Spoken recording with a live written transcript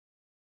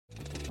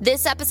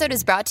This episode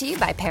is brought to you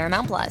by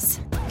Paramount Plus.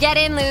 Get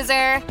in,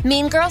 loser!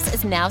 Mean Girls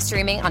is now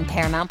streaming on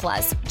Paramount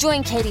Plus.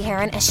 Join Katie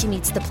Heron as she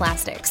meets the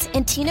plastics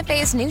in Tina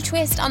Fey's new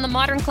twist on the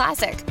modern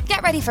classic.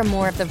 Get ready for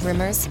more of the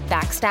rumors,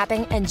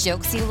 backstabbing, and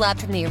jokes you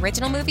loved from the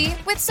original movie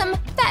with some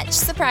fetch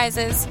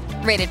surprises.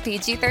 Rated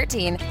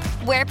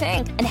PG-13. Wear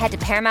pink and head to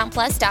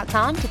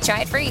ParamountPlus.com to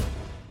try it free.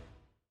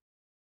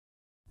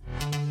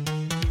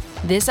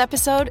 This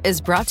episode is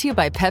brought to you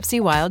by Pepsi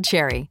Wild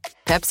Cherry.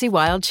 Pepsi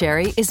Wild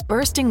Cherry is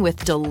bursting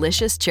with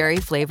delicious cherry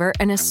flavor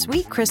and a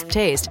sweet, crisp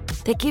taste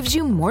that gives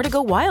you more to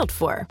go wild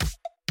for.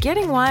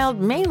 Getting wild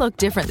may look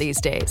different these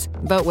days,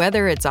 but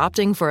whether it's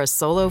opting for a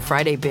solo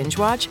Friday binge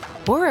watch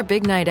or a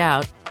big night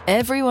out,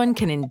 everyone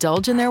can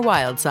indulge in their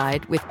wild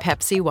side with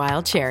Pepsi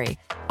Wild Cherry.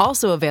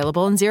 Also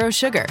available in Zero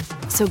Sugar.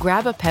 So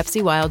grab a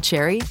Pepsi Wild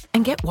Cherry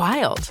and get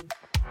wild.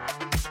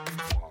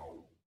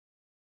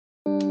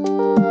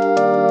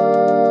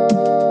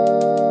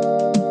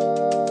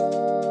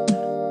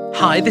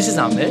 Hi, this is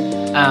Amir.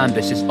 And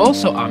this is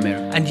also Amir.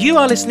 And you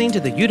are listening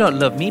to the You Don't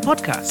Love Me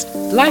podcast.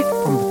 Life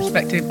from the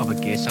perspective of a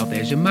gay South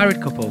Asian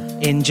married couple.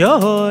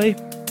 Enjoy!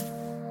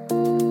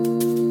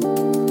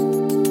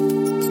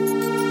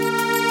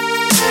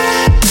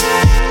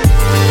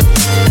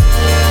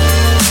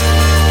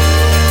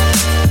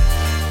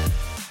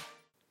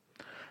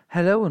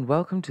 Hello and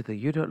welcome to the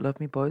You Don't Love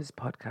Me Boys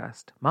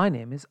podcast. My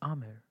name is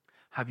Amir.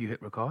 Have you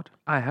hit record?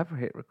 I have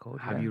hit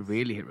record. Have you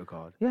really hit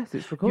record? Yes,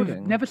 it's recording.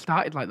 You've never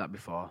started like that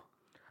before.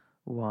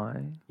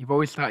 Why? You've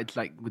always started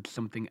like with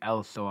something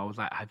else, so I was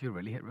like, have you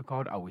really hit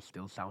record? Are we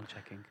still sound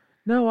checking?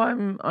 No,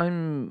 I'm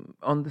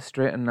on the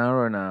straight and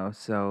narrow now,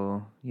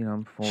 so you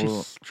know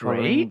She's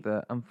straight?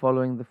 I'm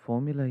following the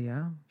formula.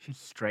 Yeah, She's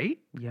straight?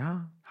 yeah,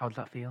 How does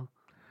that feel?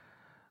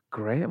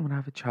 great. I'm gonna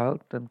have a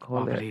child and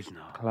call it please no.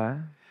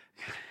 Claire.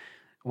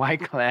 Why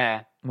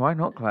Claire? Why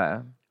not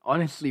Claire?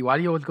 Honestly, why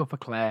do you always go for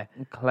Claire?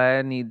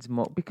 Claire needs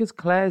more because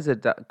Claire is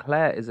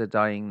a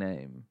dying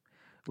name.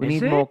 We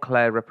Is need it? more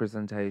Claire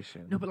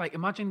representation. No, but like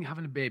imagine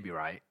having a baby,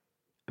 right?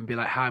 And be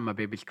like, hi, my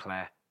baby's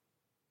Claire.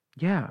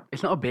 Yeah.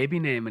 It's not a baby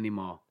name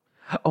anymore.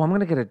 Oh, I'm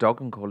gonna get a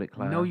dog and call it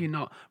Claire. No, you're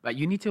not. Like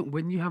you need to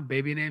when you have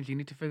baby names, you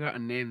need to figure out a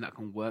name that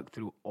can work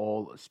through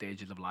all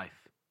stages of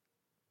life.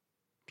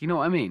 Do you know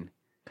what I mean?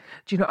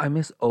 Do you know I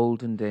miss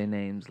olden day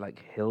names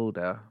like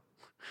Hilda.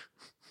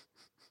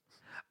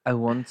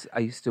 I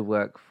used to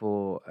work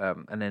for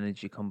an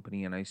energy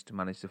company and I used to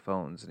manage the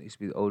phones and it used to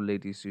be the old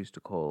ladies who used to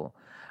call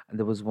and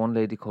there was one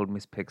lady called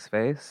Miss Pig's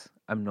Face.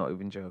 I'm not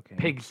even joking.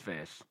 Pig's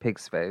face.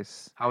 Pig's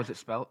Face. How is it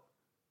spelled?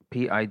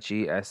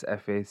 Pigsface.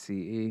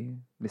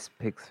 Miss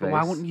Pig's Face. But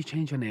why wouldn't you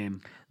change your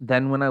name?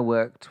 Then when I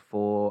worked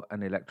for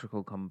an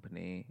electrical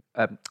company,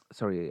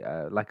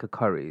 like a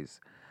Curry's,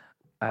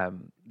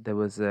 there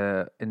was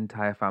an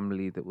entire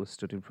family that was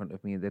stood in front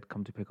of me. They'd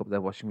come to pick up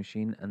their washing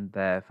machine, and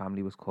their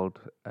family was called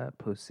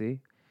Pussy,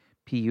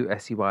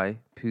 Pussey,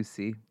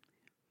 Pussy.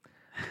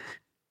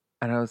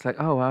 And I was like,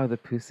 oh wow, the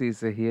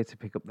Pussies are here to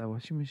pick up their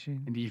washing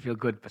machine. And do you feel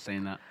good for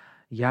saying that?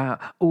 Yeah.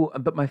 Oh,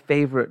 but my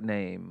favorite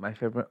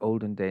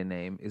olden day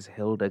name is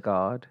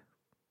Hildegard.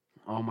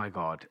 Oh my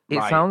god! It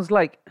Right. sounds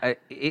like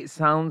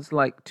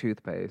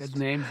toothpaste. There's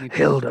names you can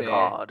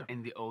Hildegard. spare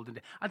in the olden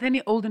day. Are there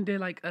any olden day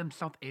like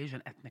South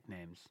Asian ethnic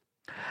names?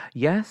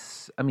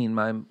 Yes, I mean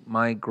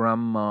my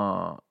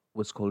grandma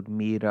was called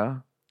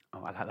Mira.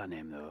 Oh, I like that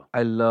name though.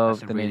 I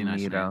love That's a the really name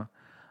nice Mira.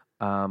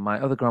 My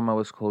other grandma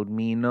was called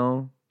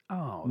Mino.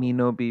 Oh,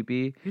 Mino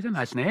Bibi. these are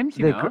nice names,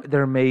 you know.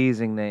 They're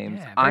amazing names.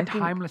 Yeah, I very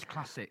timeless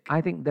classic.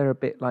 I think they're a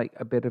bit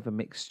of a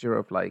mixture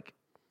of like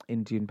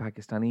Indian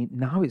Pakistani.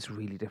 Now it's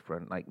really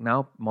different. Like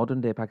now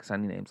modern day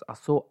Pakistani names are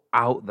so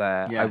out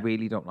there. Yeah. I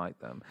really don't like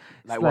them.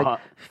 It's Like like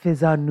what?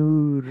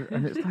 Fizanur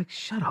and it's like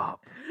shut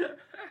up.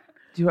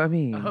 Do you know what I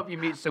mean? I hope you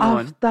meet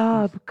someone.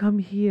 Aftab, come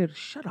here.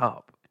 Shut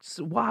up.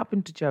 What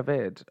happened to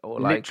Javed? Or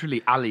like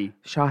Literally Ali.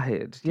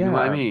 Shahid. you Yeah. know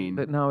what I mean?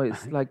 But now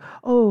it's like,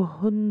 oh,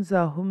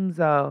 Humza,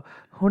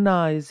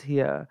 Huna is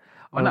here.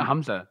 Why not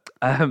Hamza?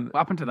 What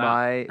happened to that?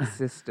 My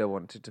sister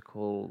wanted to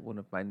call one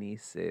of my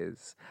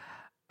nieces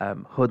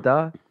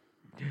Huda,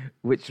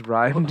 which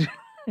rhymed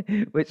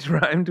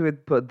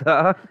with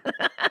Buddha.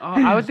 Oh,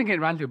 I was thinking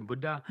it ran to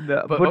Buddha.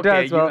 No, But Buddha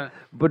okay, as well.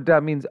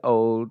 Buddha means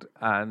old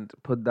and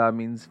Buddha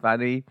means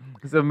funny.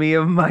 So me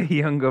and my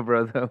younger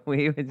brother,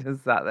 we were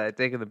just sat there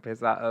taking the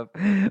piss out of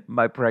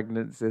my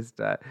pregnant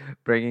sister,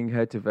 bringing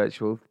her to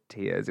virtual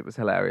tears. It was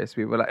hilarious.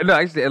 We were like, no,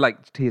 actually,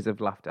 like tears of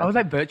laughter. I was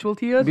like virtual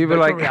tears? we were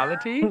virtual like,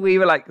 reality? we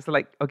were like, so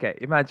like, okay,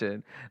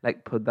 imagine,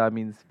 like Buddha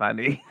means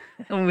funny.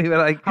 And we were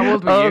like, How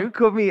old were oh, you?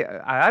 come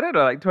here. I don't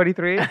know, like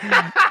 23.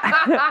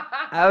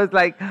 I was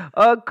like,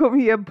 oh, come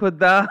here,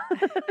 Buddha.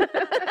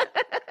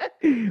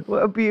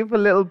 What a beautiful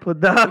little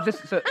Buddha.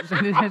 So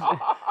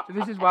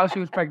this is while she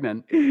was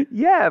pregnant.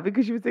 Yeah,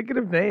 because she was thinking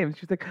of names.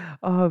 She was like,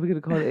 oh, we're going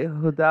to call it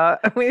Huda.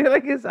 And we were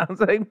like, it sounds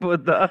like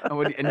Buddha.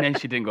 And then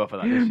she didn't go for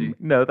that, did she?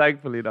 No,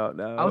 thankfully not,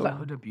 no. I was like,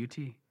 Huda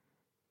Beauty.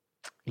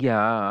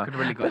 Yeah. Could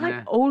have really But got in like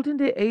there. olden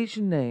day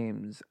Asian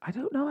names, I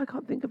don't know, I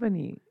can't think of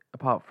any.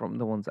 apart from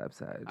the ones I've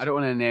said. I don't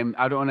want to name.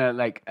 I don't want to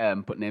like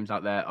put names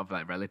out there of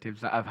like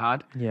relatives that I've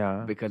had.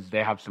 Yeah. Because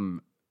they have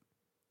some.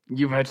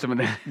 You've heard some of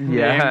the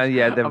Yeah, names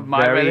yeah, they're of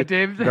my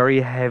relatives.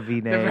 very heavy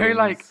names. They're very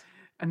like,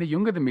 and they're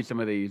younger than me. Some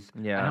of these.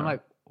 Yeah. And I'm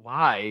like,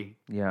 why?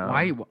 Yeah.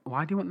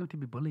 Why do you want them to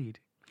be bullied?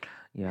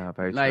 Yeah,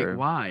 very Like, true.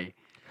 why?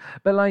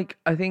 But like,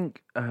 I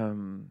think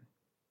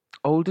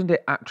olden day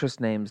actress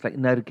names like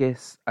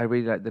Nargis. I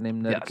really like the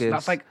name Nargis.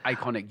 That's like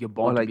iconic. You're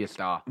born to be a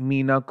star.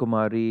 Meena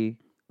Kumari.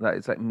 That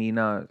is like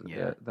Meena.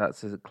 Yeah.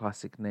 That's a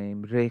classic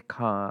name.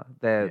 Rekha.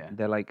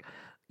 They're like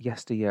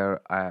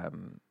yesteryear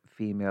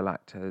female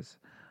actors,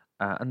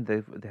 and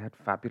they had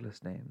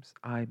fabulous names.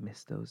 I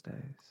miss those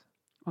days.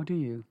 Oh, do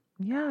you?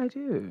 Yeah, I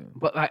do.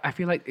 But like, I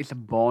feel like it's a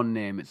born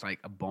name. It's like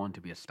a born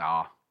to be a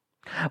star.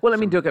 Well, I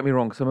mean, don't get me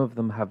wrong. Some of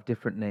them have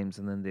different names,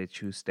 and then they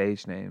choose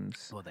stage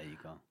names. Oh, there you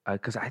go.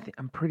 Because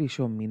I'm pretty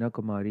sure Meena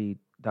Kumari.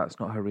 That's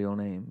not her real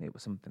name. It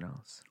was something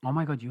else. Oh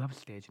my God, you have a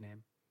stage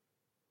name.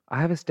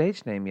 I have a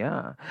stage name,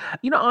 yeah.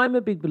 You know, I'm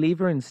a big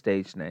believer in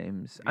stage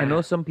names. I know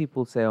Yeah. some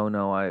people say, "Oh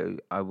no,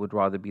 I would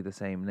rather be the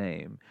same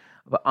name,"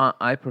 but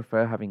I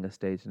prefer having a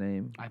stage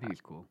name. I think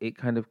it's cool. It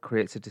kind of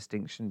creates a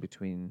distinction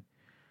between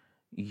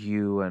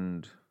you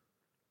and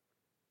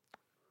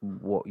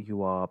what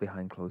you are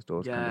behind closed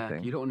doors, kind of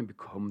thing. You don't want to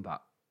become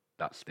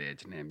that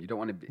stage name. You don't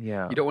want to be.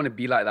 Yeah. You don't want to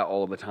be like that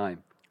all the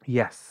time.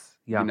 Yes,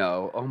 yeah, You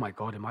know. Oh my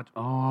God. Imagine.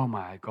 Oh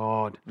my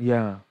God.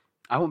 yeah.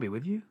 I won't be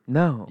with you.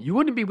 No, You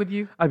wouldn't be with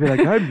you. I'd be like,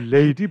 I'm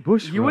Lady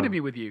Bush. You wouldn't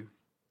be with you.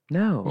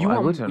 No, You I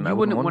won't- wouldn't. You I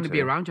wouldn't want want to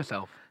be around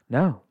yourself.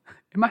 No,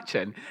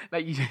 Imagine,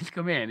 like you just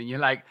come in and you're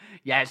like,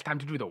 yeah, it's time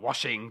to do the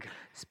washing.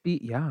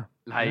 yeah,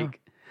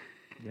 Like,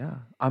 yeah.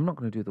 I'm not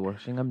going to do the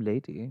washing. I'm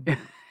Lady.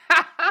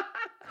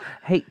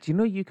 Hey, do you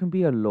know you can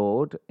be a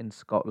lord in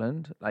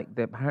Scotland? Like,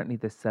 apparently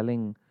they're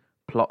selling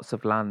plots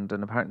of land,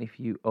 and apparently if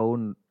you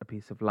own a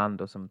piece of land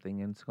or something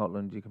in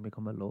Scotland, you can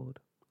become a lord.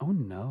 oh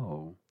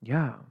no,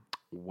 Yeah.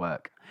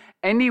 work.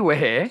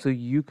 Anyway, So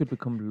you could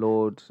become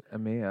Lord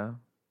Emir,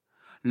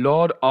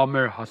 Lord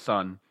Amir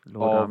Hassan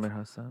Lord of Amir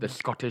Hassan. the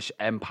Scottish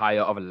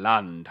Empire of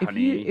Land, If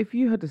honey.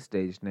 you had a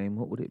stage name,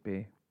 what would it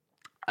be?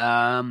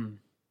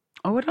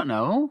 Oh, I don't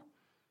know.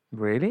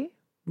 Really?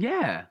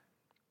 Yeah,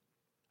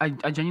 I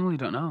genuinely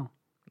don't know.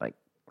 Like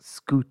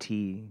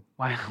Scooty,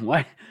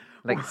 Why?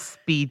 like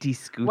Speedy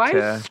Scooter. Why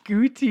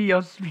Scooty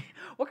or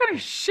what kind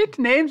of shit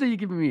names are you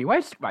giving me?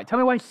 Right, tell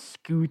me why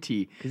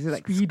Scooty. Is it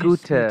like Speedy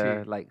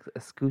scooter, Scooty. like a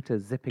scooter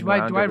zipping Do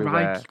around I everywhere?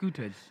 ride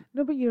scooters?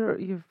 No, but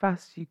you're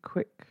fast, you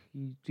quick,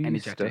 you do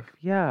Energetic. stuff.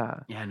 Yeah,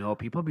 Yeah, no,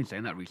 people have been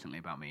saying that recently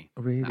about me.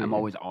 really. I'm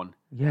always on.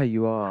 Yeah,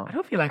 you are. I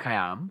don't feel like I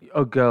am.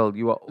 Oh, girl,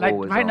 you are Like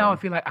always right now, I on.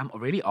 feel like I'm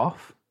really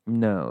off.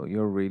 No,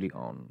 you're really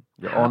on.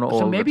 You're on all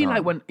So maybe the time.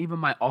 like when even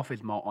my off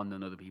is more on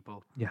than other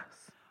people. Yes.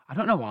 I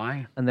don't know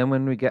why. And then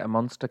when we get a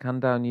monster can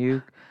down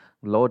you,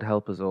 Lord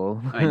help us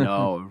all. I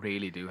know,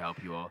 really do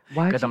help you all.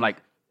 Why Because do I'm like,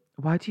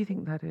 Why do you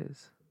think that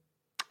is?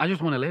 I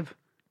just want to live.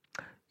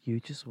 You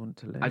just want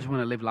to live. I just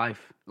want to live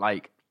life.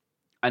 Like,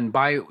 and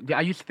I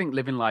used to think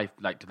living life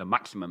like to the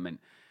maximum and,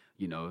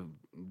 you know,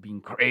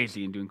 being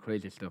crazy and doing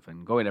crazy stuff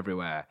and going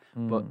everywhere.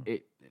 But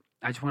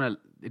I just want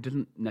to, it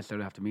doesn't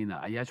necessarily have to mean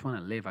that. I just want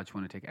to live. I just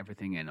want to take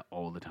everything in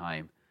all the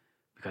time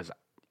because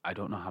I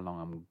don't know how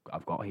long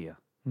I've got here.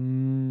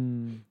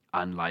 Mm.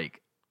 And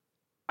like,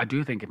 I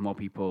do think if more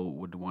people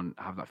would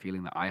have that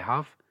feeling that I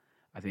have,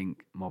 I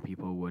think more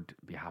people would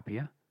be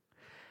happier.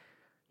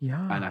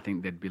 Yeah. And I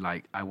think they'd be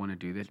like, I want to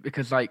do this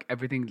because like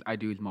everything I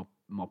do is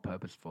more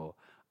purposeful.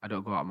 I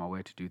don't go out of my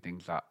way to do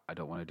things that I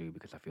don't want to do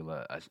because I feel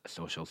a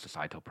social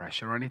societal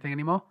pressure or anything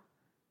anymore.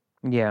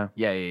 Yeah.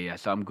 Yeah.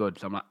 So I'm good.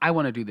 So I'm like, I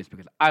want to do this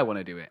because I want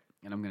to do it,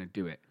 and I'm going to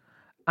do it.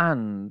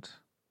 And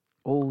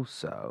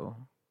also,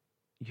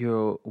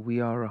 we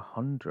are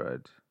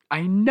 100.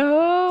 I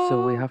know.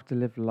 So we have to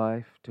live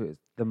life to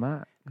the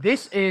max.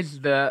 This is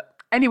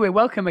anyway.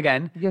 Welcome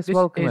again. Yes, this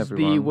welcome, is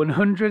everyone. the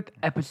 100th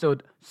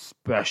episode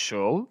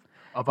special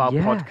of our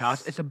Yes.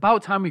 podcast. It's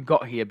about time we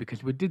got here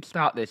because we did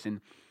start this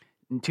in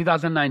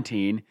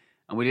 2019,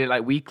 and we did it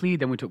like weekly.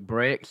 Then we took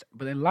breaks,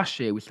 but then last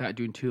year we started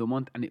doing 2 a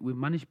month, and we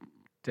managed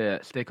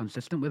to stay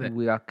consistent with it.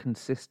 We are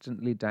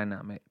consistently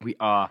dynamic We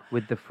are.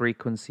 with the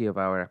frequency of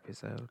our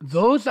episodes.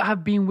 Those that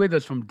have been with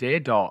us from day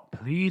dot,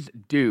 please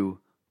do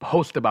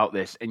post about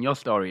this in your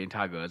story and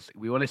tag us.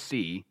 We want to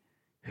see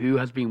who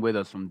has been with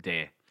us from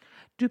day.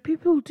 Do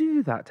people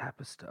do that type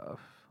of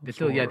stuff? They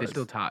still, for yeah, they us?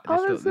 still tag,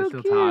 Oh, they that's still, so they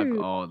still tag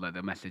cute. or like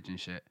the message and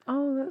shit.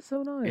 Oh, that's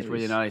so nice. It's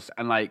really nice,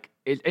 and like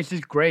it's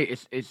just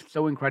great. It's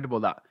so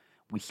incredible that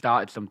we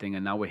started something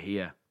and now we're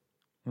here.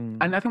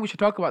 And I think we should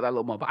talk about that a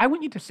little more. But I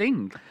want you to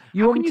sing.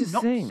 You How want can me you to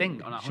not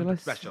sing? on our Shall I 100th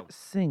special?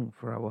 sing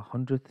for our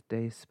 100th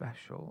day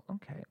special?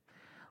 Okay.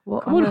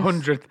 Well, Come on,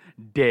 100th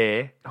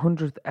day.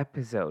 100th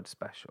episode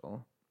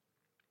special.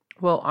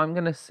 Well, I'm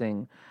going to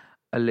sing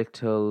a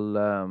little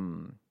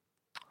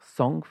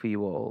song for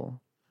you all.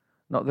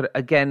 Not that,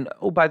 again,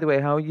 oh, by the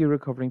way, how are you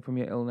recovering from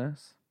your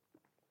illness?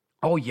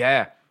 Oh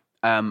yeah,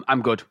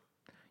 I'm good.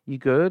 You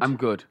good? I'm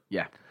good.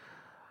 Yeah.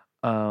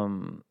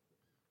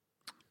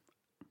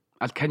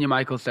 As Kenya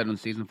Michaels said on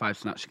season 5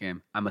 Snatch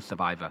Game, I'm a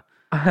survivor.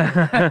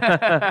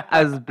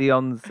 As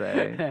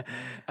Beyonce.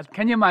 As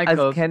Kenya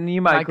Michaels,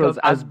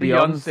 as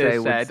Beyonce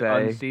would said say.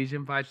 on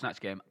season 5 Snatch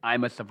Game,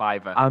 I'm a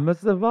survivor. I'm a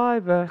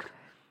survivor.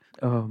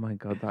 Oh my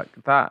God,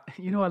 that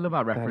You know, I love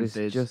our that references.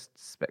 is just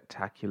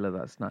spectacular,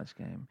 that Snatch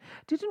Game.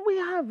 Didn't we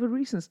have a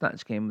recent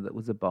Snatch Game that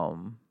was a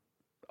bomb?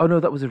 Oh no,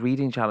 that was a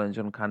reading challenge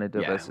on Canada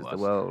Yeah, it versus the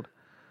was. world.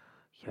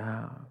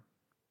 Yeah.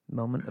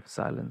 Moment of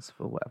silence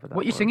for whatever that was.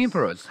 What are you singing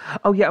for us?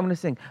 Oh yeah, I'm gonna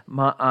sing.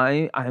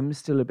 I'm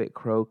still a bit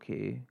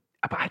croaky.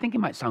 But I think it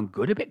might sound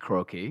good a bit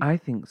croaky. I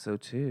think so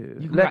too.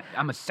 You can be like,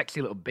 I'm a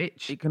sexy little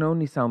bitch. It can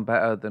only sound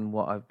better than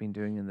what I've been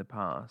doing in the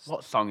past.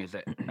 What song is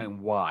it and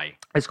why?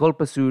 It's called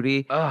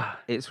Pasuri. Ugh.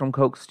 It's from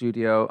Coke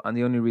Studio, and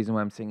the only reason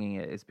why I'm singing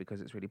it is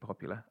because it's really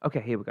popular. Okay,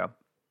 here we go.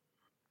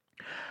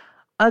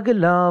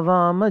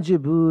 Aglawa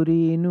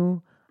majburi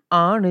nu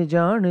aan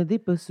jaan di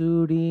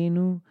pasuri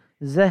nu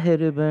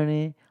zahar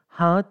bane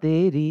हाँ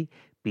तेरी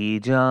P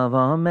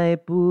जावा मैं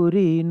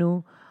पूरी नू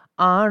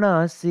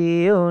आना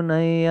से ओ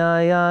नहीं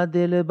आया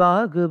दिल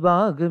बाग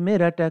बाग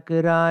मेरा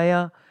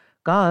टकराया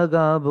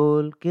कागा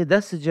बोल के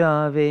दस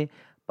जावे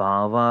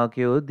पावा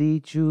क्यों दी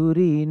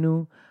चूरी नू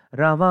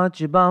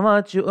रावाच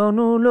बावाच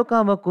ओनू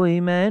लोकावा कोई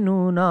मैनू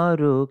ना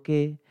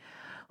रोके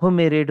हो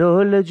मेरे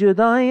ढोल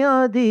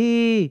जुदाइयां दी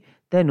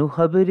तेनू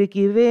खबर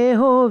किवे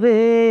होवे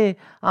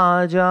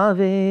आ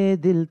जावे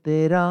दिल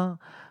तेरा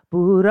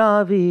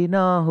पूरा भी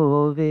ना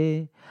होवे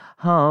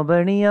हाँ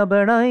बनिया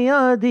बनाया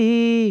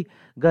दी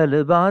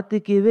गल बात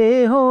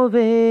किवे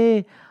होवे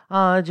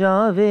आ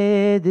जावे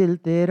दिल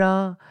तेरा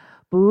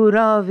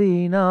पूरा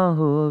भी ना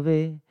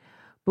होवे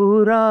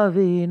पूरा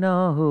भी ना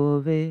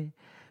होवे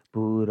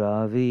पूरा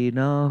भी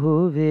ना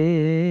होवे.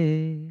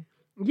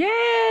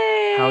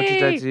 Yay! How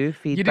did I do? You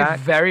Feedback?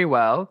 did very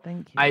well.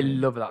 Thank you. I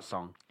love that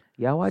song.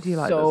 Yeah, why do you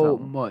like that so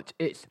song? much.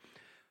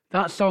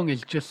 That song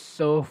is just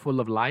so full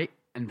of light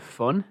and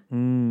fun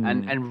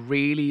and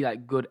really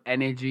like good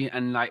energy,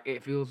 and like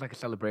it feels like a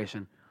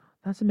celebration.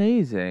 That's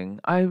amazing.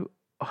 I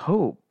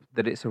hope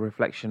that it's a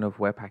reflection of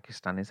where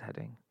Pakistan is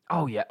heading.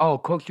 Oh yeah. Oh,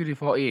 Coke Studio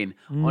 14.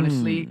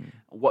 Honestly,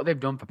 what they've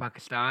done for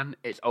Pakistan,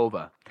 it's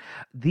over.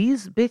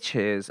 These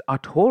bitches are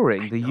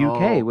touring the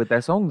UK know. with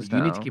their songs now.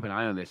 You need to keep an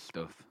eye on this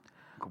stuff.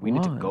 We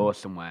need to Why? go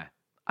somewhere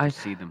to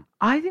see them.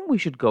 I think we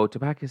should go to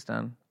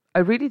Pakistan. I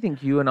really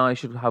think you and I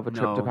should have a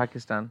trip to No.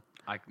 Pakistan.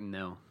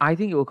 No. I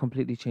think it will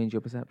completely change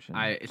your perception.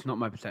 It's not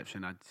my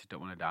perception. I just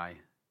don't want to die.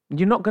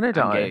 You're not going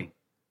to I'm die.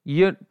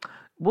 gay.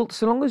 Well,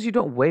 so long as you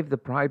don't wave the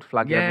pride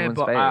flag in Yeah, everyone's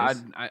but face.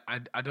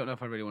 I don't know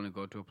if I really want to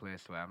go to a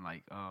place where I'm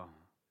like, oh,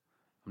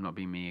 I'm not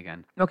being me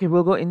again. Okay,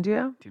 we'll go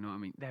India. Do you know what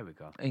I mean? There we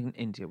go. In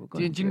India, we'll go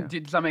Do you- India.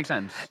 does that make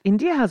sense?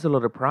 India has a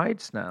lot of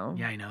prides now.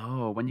 Yeah, I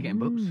know. When you're getting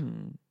books.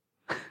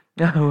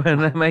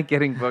 When am I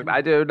getting booked?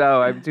 I don't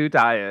know. I'm too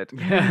tired.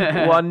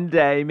 One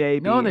day,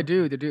 maybe. No, they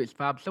do. They do. It's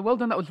fab. So well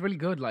done. That was really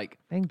good. Like,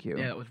 Thank you.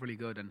 yeah, it was really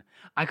good. And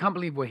I can't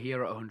believe we're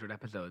here at 100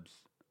 episodes.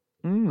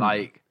 Mm.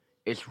 Like,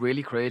 it's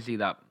really crazy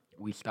that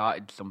we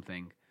started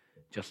something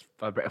just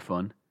for a bit of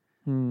fun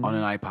on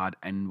an iPad,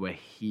 and we're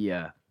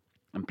here,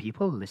 and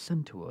people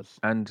listen to us.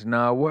 And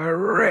now we're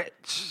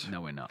rich.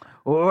 No, we're not.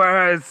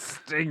 We're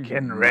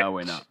stinking rich. No,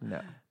 we're not.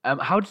 No.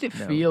 How does it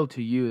feel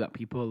to you that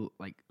people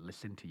like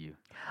listen to you?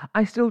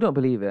 I still don't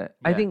believe it.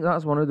 I Yeah. think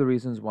that's one of the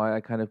reasons why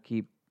I kind of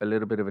keep a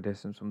little bit of a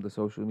distance from the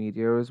social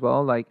media as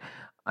well. Like,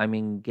 I'm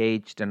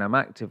engaged and I'm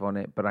active on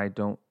it, but I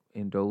don't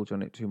indulge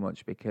on it too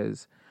much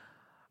because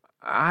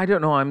I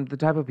don't know. I'm the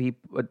type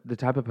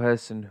of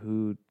person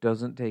who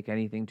doesn't take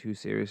anything too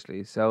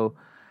seriously. So,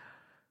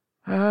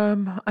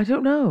 I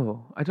don't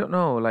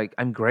know. Like,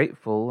 I'm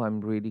grateful.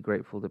 I'm really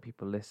grateful that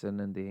people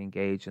listen and they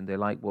engage and they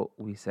like what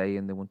we say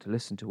and they want to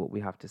listen to what we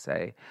have to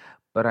say.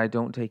 But I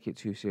don't take it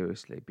too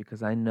seriously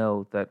because I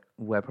know that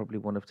we're probably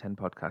one of 10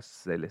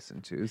 podcasts they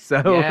listen to. So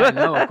Yeah,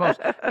 no, of course.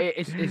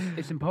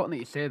 It's important that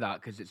you say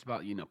that because it's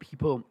about,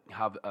 people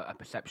have a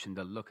perception,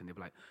 they'll look and they'll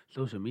be like,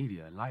 social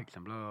media and likes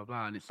and blah, blah,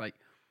 blah. And it's like,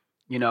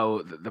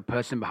 the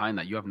person behind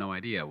that, you have no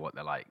idea what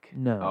they're like.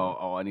 No.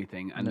 Or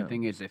anything. And the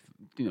thing is, if,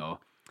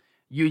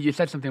 you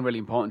said something really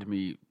important to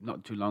me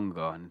not too long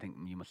ago, and I think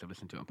you must have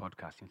listened to it on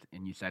podcast,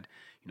 and you said,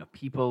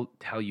 people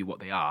tell you what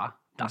they are,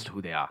 that's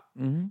who they are.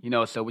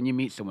 Mm-hmm. So when you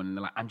meet someone and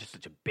they're like, I'm just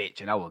such a bitch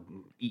and I will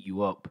eat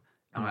you up.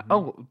 I'm like,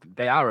 oh,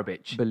 they are a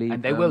bitch. Believe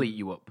and they will them. eat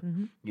you up.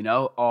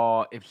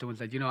 Or if someone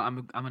said,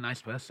 I'm a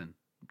nice person,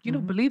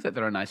 believe that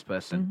they're a nice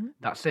person.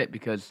 That's it,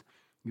 because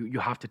you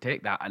have to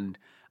take that. And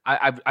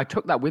I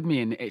took that with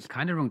me, and it's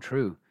kind of rung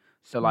true.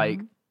 So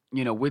like,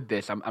 with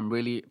this, I'm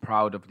really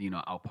proud of,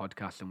 our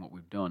podcast and what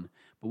we've done.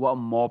 But what I'm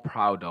more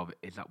proud of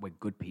is that we're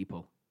good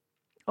people.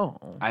 Oh.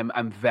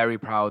 I'm very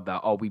proud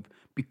that we've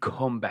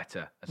become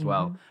better as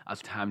well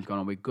as time's gone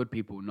on. We're good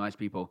people, nice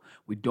people.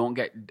 We don't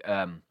get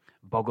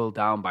boggled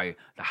down by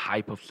the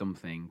hype of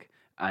something,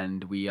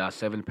 and we are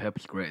serving a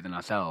purpose greater than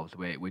ourselves.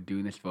 We're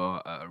doing this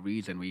for a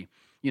reason.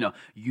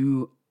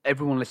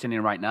 Everyone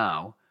listening right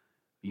now,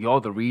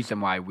 you're the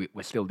reason why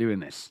we're still doing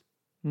this.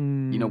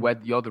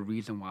 You're the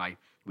reason why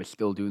we're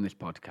still doing this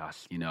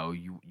podcast. You know,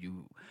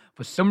 you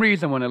for some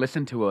reason want to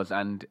listen to us,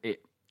 and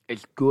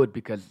it's good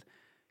because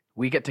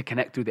we get to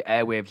connect through the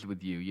airwaves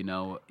with you. You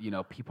know,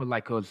 people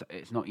like us.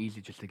 It's not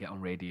easy just to get on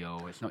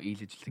radio. It's not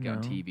easy just to get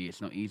on TV.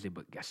 It's not easy.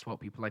 But guess what?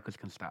 People like us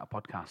can start a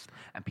podcast,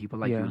 and people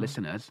like you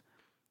listeners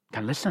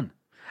can listen.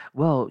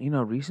 Well,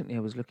 recently I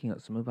was looking at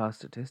some of our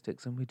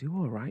statistics, and we do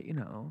all right.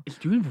 It's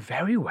doing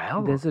very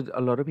well. There's a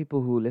lot of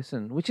people who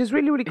listen, which is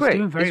really, really great. It's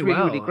doing very really,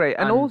 well. really great.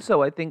 And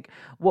also, I think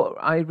what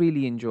I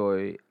really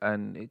enjoy,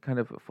 and it kind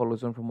of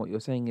follows on from what you're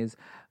saying, is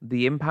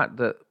the impact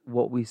that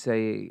what we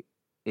say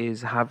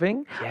is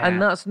having. Yeah. And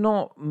that's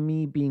not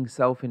me being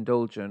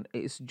self-indulgent.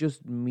 It's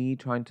just me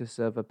trying to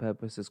serve a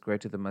purpose that's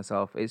greater than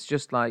myself. It's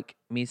just like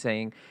me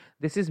saying,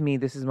 this is me,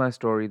 this is my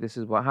story, this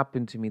is what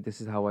happened to me, this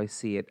is how I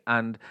see it.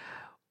 And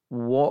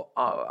what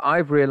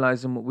I've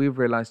realized and what we've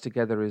realized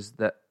together is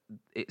that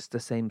it's the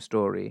same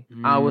story.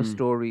 Our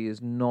story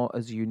is not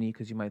as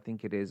unique as you might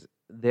think it is.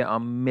 There are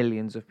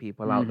millions of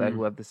people out there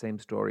who have the same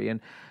story,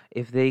 and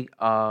if they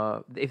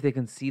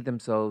can see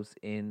themselves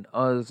in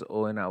us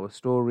or in our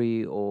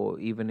story, or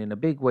even in a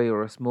big way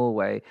or a small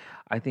way,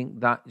 I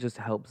think that just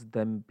helps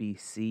them be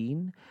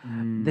seen.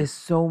 There's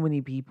so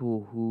many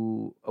people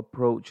who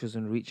approach us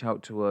and reach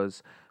out to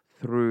us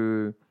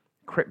through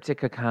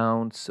cryptic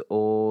accounts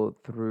or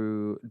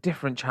through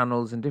different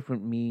channels and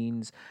different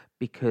means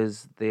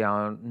because they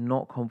are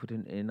not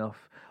confident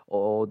enough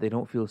or they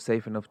don't feel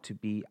safe enough to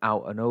be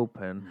out and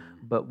open.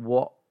 But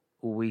what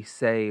we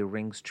say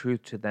rings true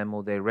to them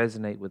or they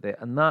resonate with it.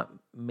 And that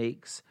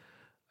makes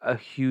a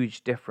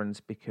huge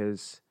difference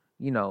because,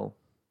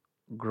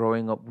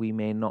 growing up, we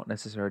may not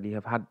necessarily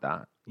have had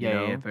that.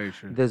 Yeah, very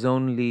true. There's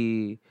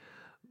only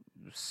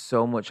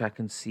so much I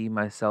can see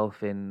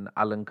myself in.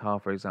 Alan Carr,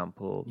 for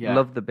example. Yeah.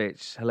 Love the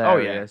bitch,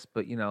 hilarious.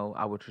 But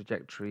our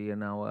trajectory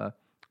and our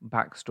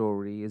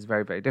backstory is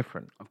very, very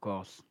different. Of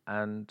course.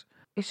 And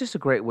it's just a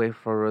great way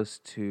for us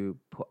to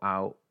put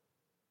out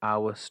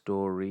our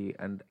story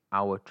and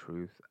our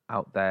truth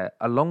out there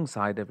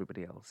alongside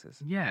everybody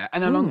else's. Yeah,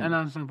 and along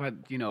about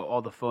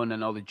all the fun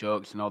and all the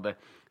jokes and all the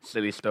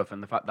silly stuff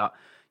and the fact that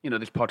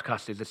this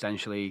podcast is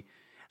essentially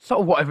sort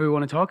of whatever we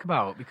want to talk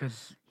about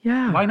because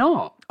why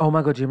not? Oh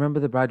my God, do you remember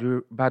the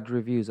bad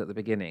reviews at the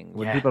beginning?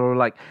 When people were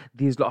like,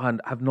 these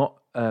lot have not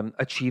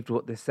achieved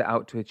what they set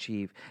out to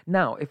achieve.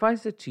 Now, if I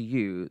said to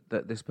you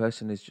that this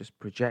person is just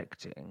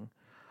projecting,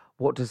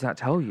 what does that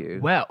tell you?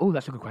 Well,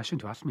 that's a good question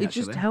to ask me,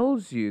 actually. It just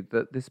tells you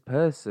that this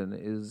person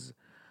is,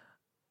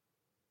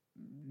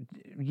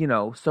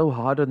 so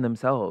hard on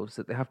themselves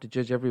that they have to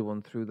judge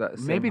everyone through that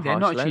same Maybe they're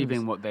not harsh achieving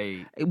lens. what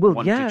they Well,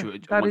 want yeah, to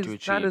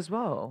achieve. that as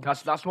well.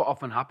 That's what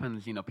often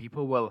happens.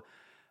 People will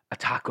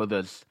attack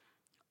others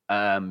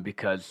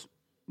because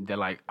they're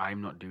like,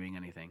 I'm not doing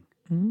anything.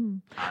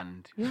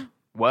 And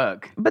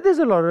work. But there's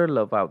a lot of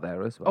love out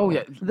there as well. Oh,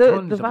 yeah, The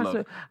tons of vast,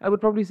 love. I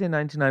would probably say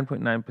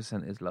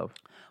 99.9% is love.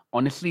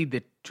 Honestly,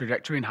 the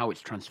trajectory and how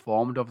it's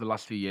transformed over the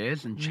last few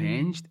years and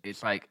changed,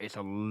 it's like it's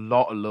a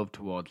lot of love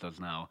towards us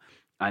now.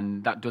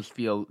 And that does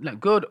feel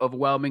good,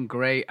 overwhelming,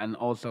 great, and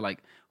also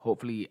like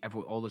hopefully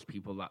all those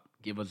people that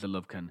give us the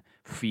love can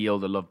feel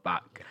the love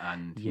back,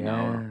 and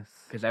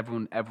because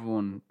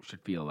everyone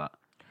should feel that.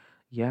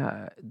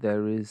 Yeah,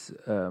 there is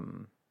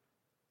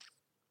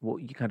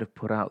what you kind of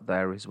put out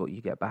there is what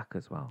you get back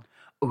as well.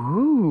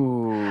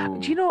 Ooh.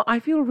 Do you know, I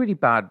feel really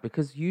bad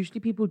because usually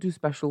people do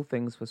special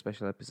things for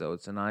special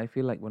episodes, and I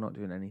feel like we're not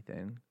doing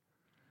anything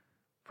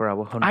for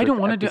our 100th I don't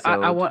want to do.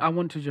 episode. I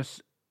want to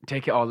just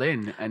take it all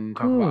in and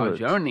talk about our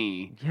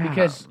journey. Yeah.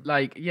 Because,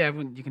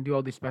 you can do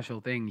all these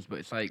special things, but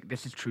it's like,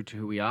 this is true to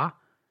who we are.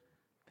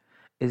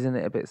 Isn't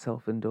it a bit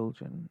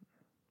self-indulgent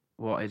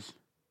What is?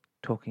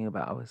 talking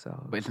about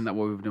ourselves? But isn't that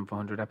what we've done for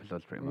 100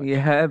 episodes, pretty much?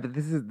 Yeah, but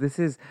this is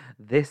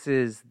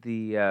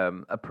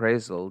the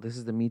appraisal. This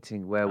is the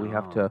meeting where we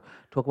have to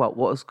talk about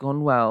what has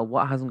gone well,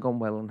 what hasn't gone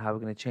well, and how we're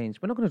going to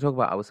change. We're not going to talk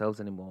about ourselves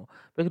anymore.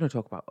 We're going to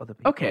talk about other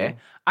people. Okay.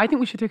 I think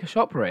we should take a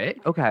short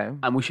break. Okay.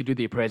 And we should do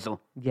the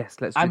appraisal. Yes,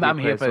 let's do I'm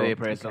here for the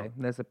appraisal. Okay,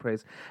 let's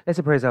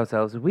appraise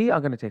ourselves. We are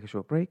going to take a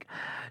short break.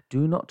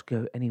 Do not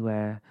go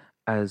anywhere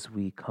as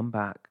we come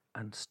back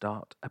and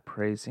start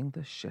appraising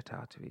the shit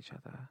out of each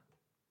other.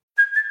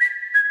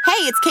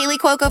 Hey, it's Kaylee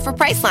Cuoco for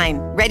Priceline.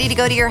 Ready to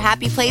go to your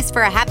happy place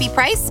for a happy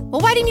price?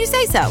 Well, why didn't you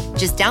say so?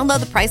 Just download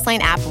the Priceline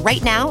app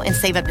right now and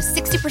save up to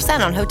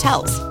 60% on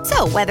hotels.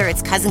 So whether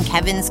it's Cousin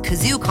Kevin's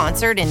Kazoo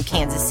Concert in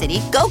Kansas City,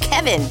 go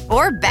Kevin,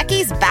 or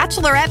Becky's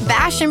Bachelorette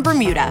Bash in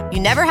Bermuda, you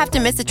never have to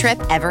miss a trip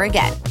ever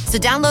again. So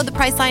download the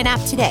Priceline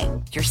app today.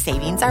 Your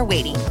savings are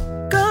waiting.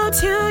 Go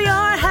to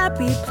your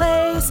happy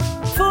place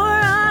for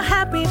a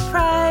happy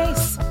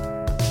price.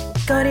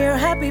 Go to your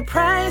happy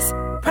price,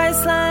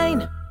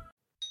 Priceline.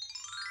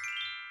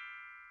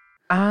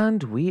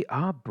 And we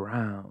are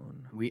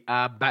brown. We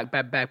are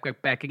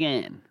back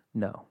again.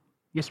 No.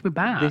 Yes, we're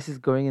back. This is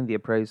going in the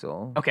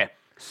appraisal. Okay,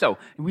 So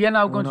we are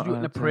now going to not do an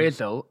allowed to.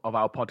 appraisal of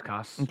our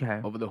podcast Okay.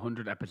 over the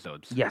 100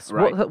 episodes. Yes.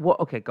 Right. What?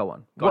 Okay, go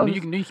on. Go on, What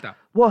you can start.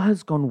 What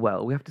has gone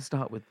well? We have to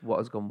start with what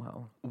has gone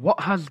well. What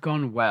has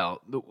gone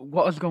well?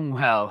 What has gone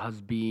well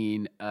has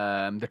been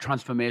the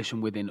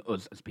transformation within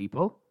us as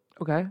people.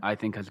 Okay. I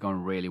think has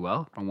gone really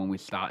well from when we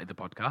started the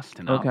podcast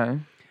to now. Okay.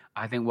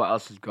 I think what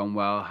else has gone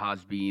well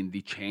has been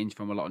the change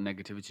from a lot of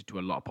negativity to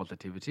a lot of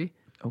positivity.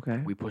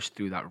 Okay. We pushed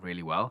through that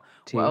really well.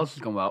 Tea. What else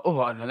has gone well? Oh,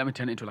 let me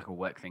turn it into like a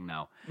work thing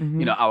now.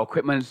 You know, our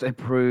equipment's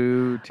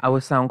improved.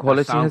 Our sound the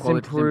quality sound has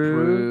quality's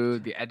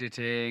improved. The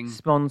editing.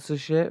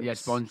 Sponsorship. Yeah,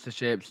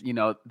 sponsorships. You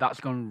know,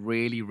 that's gone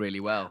really, really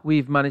well.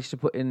 We've managed to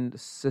put in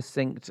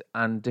succinct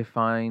and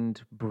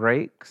defined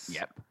breaks.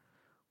 Yep.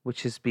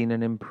 Which has been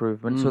an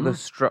improvement. So the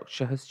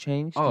structure has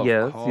changed. Oh,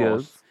 yes, of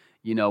course. yes.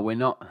 You know, we're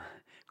not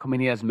coming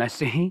here as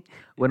messy.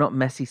 We're not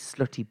messy,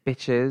 slutty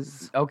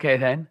bitches. Okay,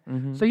 then.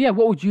 So, yeah,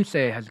 what would you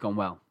say has gone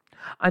well?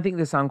 I think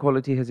the sound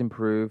quality has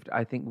improved.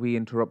 I think we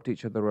interrupt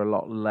each other a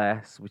lot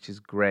less, which is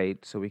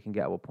great, so we can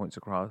get our points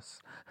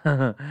across.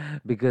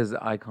 Because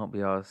I can't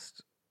be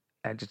asked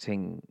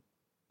editing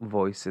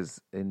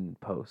voices in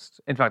post.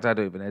 In fact, I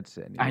don't even edit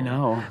it anymore. I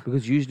know.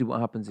 Because usually what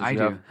happens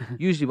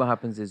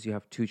is you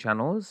have two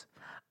channels,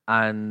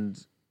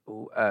 and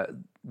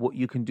what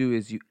you can do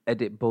is you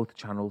edit both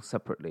channels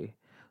separately.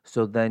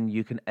 So then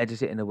you can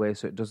edit it in a way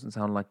so it doesn't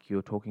sound like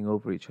you're talking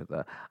over each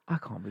other. I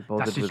can't be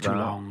bothered That's with just too that.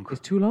 long. It's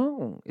too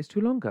long. It's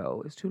too long,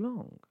 girl. It's too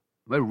long.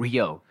 We're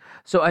real.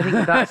 So I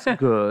think that's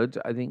good.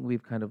 I think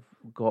we've kind of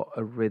got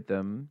a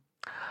rhythm.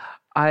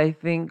 I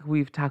think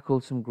we've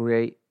tackled some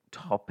great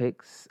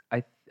topics.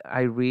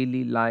 I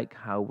really like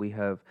how we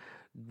have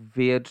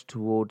veered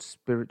towards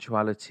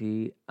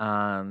spirituality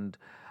and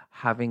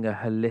having a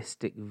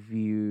holistic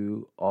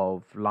view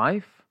of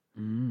life.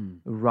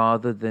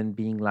 Rather than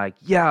being like,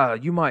 yeah,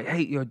 you might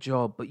hate your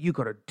job, but you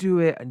got to do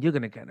it, and you're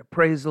going to get an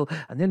appraisal,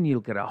 and then you'll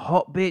get a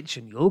hot bitch,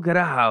 and you'll get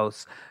a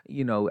house.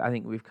 You know, I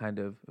think we've kind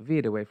of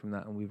veered away from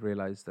that, and we've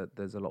realized that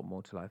there's a lot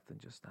more to life than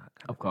just that.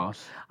 Of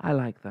course. I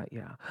like that,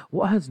 yeah.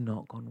 What has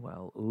not gone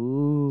well?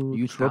 Ooh,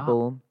 You start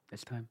trouble.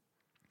 this time.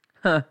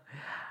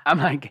 I'm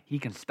like, he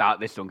can start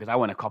this one because I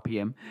want to copy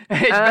him.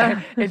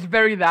 It's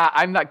very that.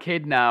 I'm that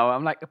kid now.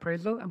 I'm like,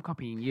 appraisal, I'm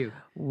copying you.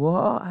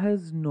 What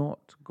has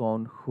not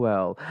gone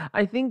well?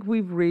 I think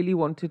we've really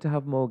wanted to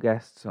have more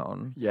guests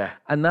on. Yeah.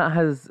 And that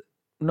has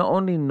not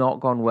only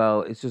not gone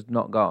well, it's just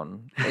not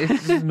gone.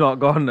 It's just not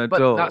gone at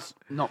But all. that's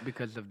not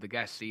because of the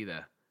guests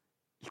either.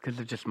 It's because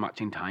of just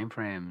matching time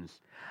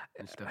frames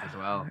and stuff as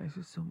well. It's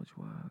just so much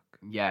work.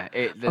 Yeah.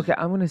 Okay,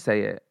 I'm going to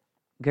say it.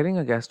 Getting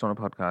a guest on a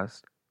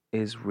podcast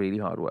is really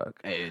hard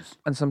work. It is.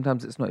 And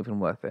sometimes it's not even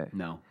worth it.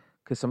 No.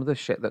 Because some of the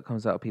shit that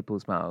comes out of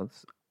people's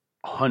mouths,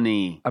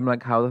 Honey. I'm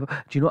like, how the... Do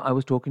you know, I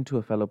was talking to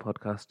a fellow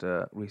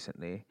podcaster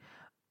recently,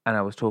 and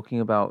I was talking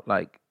about,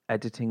 like,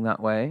 editing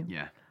that way.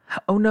 Yeah.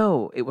 Oh,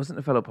 no, it wasn't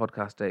a fellow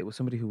podcaster. It was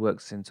somebody who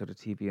works in sort of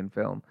TV and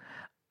film.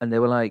 And they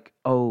were like,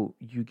 oh,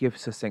 you give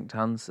succinct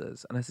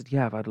answers. And I said,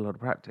 yeah, I've had a lot of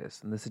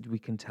practice. And they said, we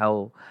can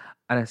tell.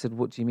 And I said,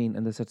 what do you mean?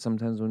 And they said,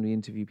 sometimes when we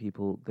interview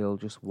people, they'll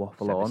just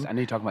waffle on. I know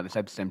you're talking about this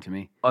episode to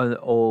me.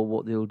 Or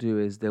what they'll do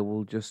is they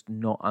will just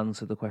not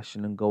answer the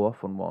question and go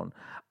off on one.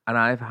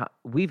 And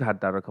we've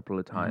had that a couple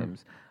of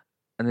times.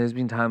 And there's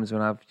been times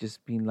when I've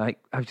just been like,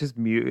 I've just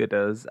muted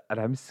us and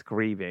I'm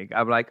screaming.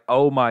 I'm like,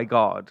 oh my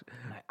God,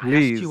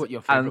 please I asked you what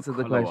your favorite answer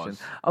the colour question.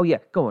 was. Oh yeah,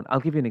 go on. I'll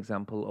give you an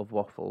example of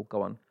waffle.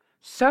 Go on.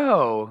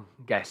 So,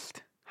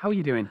 guest, how are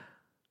you doing?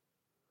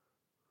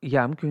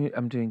 Yeah, I'm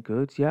doing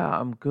good. Yeah,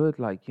 I'm good.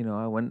 Like, you know,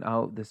 I went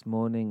out this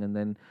morning and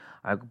then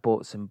I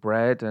bought some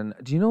bread. And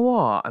do you know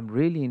what? I'm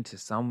really into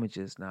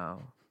sandwiches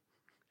now.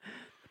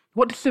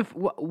 What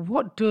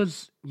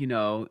does you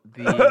know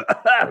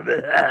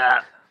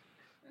the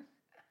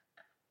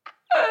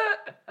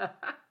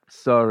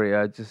Sorry,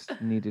 I just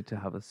needed to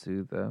have a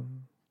soother.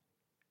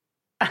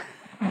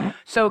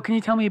 So, can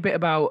you tell me a bit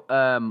about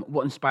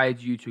what inspired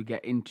you to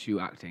get into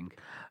acting?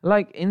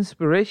 Like,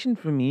 inspiration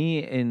for me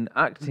in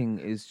acting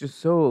is just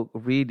so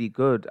really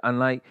good. And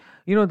like,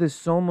 you know, there's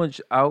so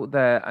much out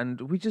there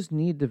and we just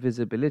need the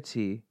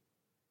visibility.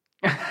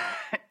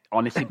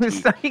 Honestly,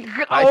 It's Pete, like,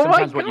 that is oh my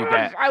sometimes what you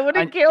gosh, get. I want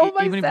to And kill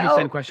myself. even if you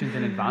send questions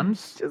in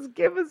advance, Just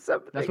give us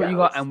something. that's what you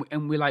got. else.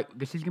 And we're like,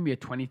 this is going to be a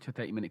 20 to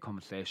 30 minute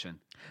conversation.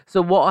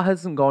 So what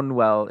hasn't gone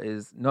well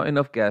is not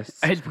enough guests.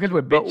 It's because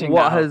we're But bitching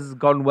what now. has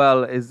gone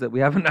well is that we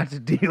haven't had to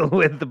deal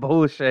with the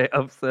bullshit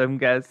of some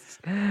guests.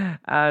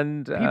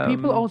 And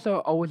People also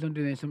always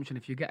under the assumption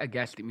if you get a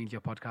guest, it means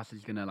your podcast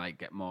is going to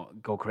like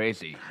go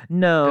crazy.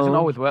 no, It doesn't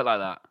always work like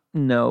that.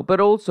 no. But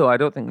also, I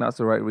don't think that's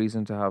the right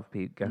reason to have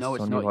guests No,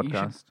 it's on not. your You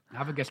podcast. should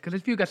have a guest because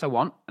there's a few guests I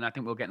want, and I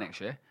think we'll get next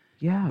year.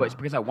 Yeah, But it's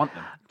because I want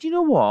them. do you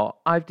know what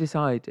I've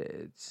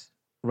decided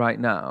right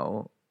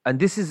now? And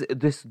this is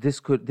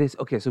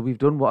okay. So we've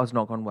done what has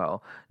not gone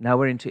well. Now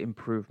we're into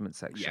improvement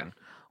section.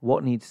 Yeah.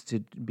 What needs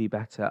to be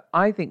better?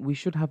 I think we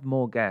should have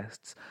more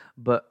guests,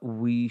 but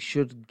we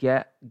should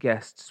get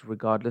guests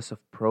regardless of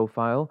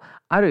profile.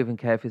 I don't even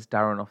care if it's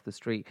Darren off the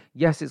street.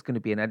 Yes, it's going to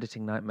be an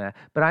editing nightmare,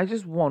 but I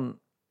just want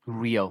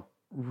Real.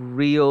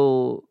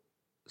 real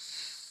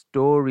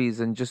stories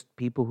and just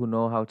people who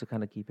know how to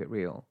kind of keep it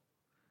real.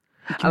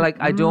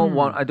 I don't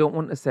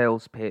want a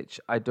sales pitch.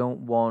 I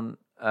don't want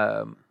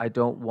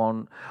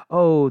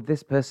oh,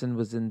 this person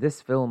was in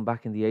this film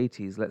back in the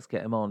 80s, let's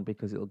get him on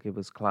because it'll give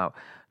us clout.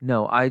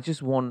 No, I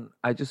just want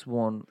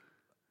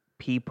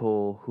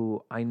people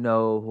who I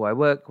know, who I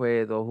work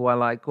with, or who I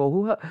like,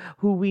 or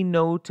who we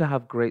know to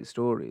have great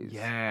stories.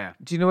 Yeah.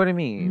 Do you know what I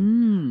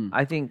mean?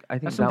 I think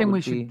That's something that we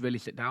would be, should really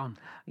sit down.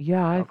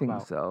 Yeah, I talk think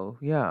about. so.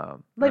 Yeah.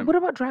 Like, what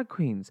about drag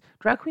queens?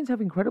 Drag queens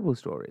have incredible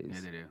stories.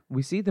 Yeah, they do.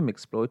 We see them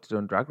exploited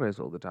on Drag Race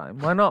all the time.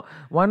 Why not?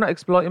 Why not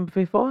exploit them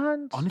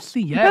beforehand?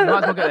 Honestly, yeah. Might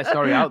as well get their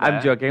story out there.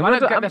 I'm joking. Why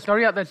not get I'm- their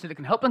story out there so they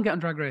can help them get on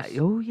Drag Race?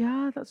 Oh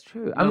yeah, that's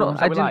true. No,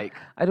 ones that we like.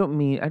 I don't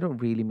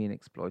really mean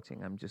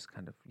exploiting. I'm just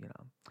kind of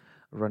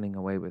running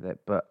away with it.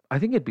 But I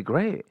think it'd be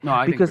great. No,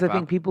 I think because it'd I be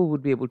think fab. people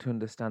would be able to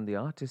understand the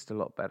artist a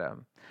lot better.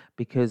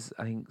 Because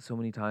I think so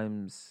many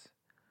times,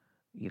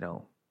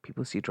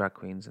 people see drag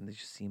queens and they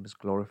just seem as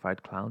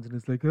glorified clowns, and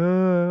it's like,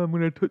 oh, I'm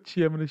gonna touch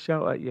you, I'm gonna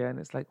shout at you, and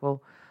it's like,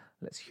 well,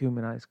 let's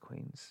humanize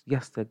queens.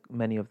 Yes,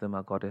 many of them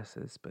are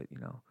goddesses, but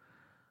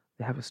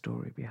they have a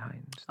story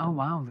behind. Oh,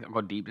 wow. That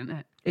got deep, didn't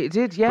it? It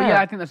did, But yeah. yeah,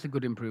 I think that's a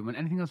good improvement.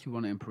 Anything else you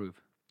want to improve?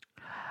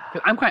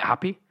 'Cause I'm quite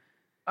happy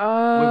with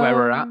where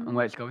we're at and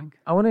where it's going.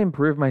 I want to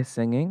improve my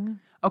singing.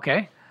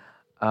 Okay.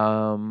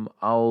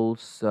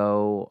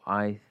 Also,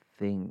 I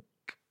think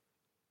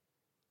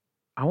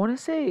I want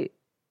to say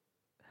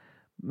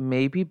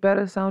maybe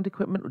better sound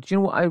equipment. Do you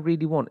know what I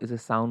really want is a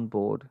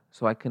soundboard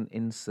so I can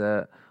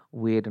insert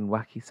weird and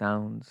wacky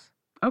sounds.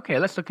 Okay,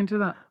 let's look into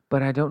that.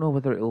 But I don't know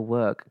whether it'll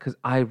work because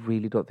I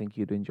really don't think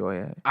you'd enjoy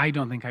it. I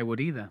don't think I would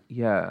either.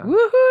 Yeah.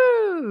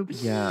 Woohoo!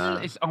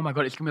 Yeah. Oh my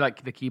God, it's going to be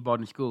like the keyboard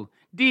in school.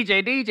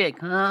 DJ,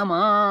 come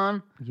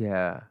on.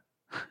 Yeah.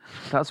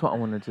 That's what I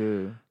want to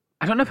do.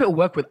 I don't know if it'll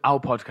work with our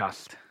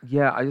podcast.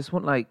 Yeah, I just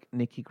want like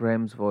Nikki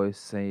Graham's voice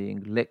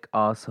saying lick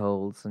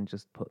arseholes and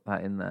just put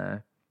that in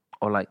there.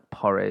 Or like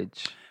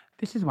porridge.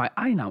 This is why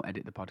I now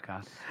edit the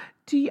podcast.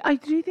 Do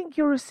you think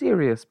you're a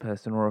serious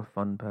person or a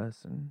fun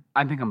person?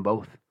 I think I'm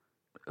both.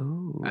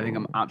 Oh. I think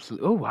I'm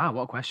absolutely... Oh, wow,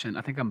 what a question.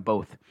 I think I'm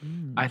both.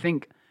 I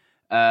think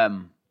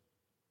I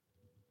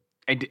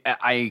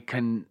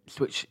can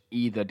switch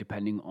either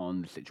depending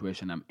on the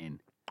situation I'm in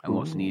and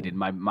what's needed.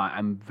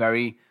 I'm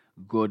very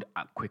good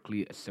at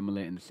quickly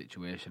assimilating the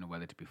situation of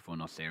whether to be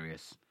fun or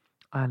serious.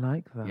 I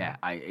like that. Yeah,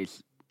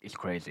 it's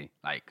crazy.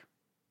 Like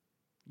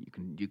you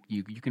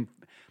can.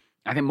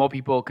 I think more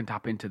people can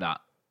tap into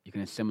that. You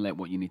can assimilate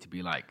what you need to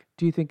be like.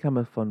 Do you think I'm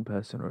a fun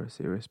person or a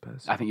serious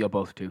person? I think you're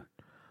both too.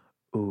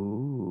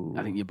 Ooh.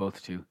 I think you're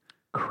both too.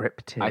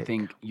 Cryptic. I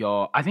think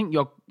you're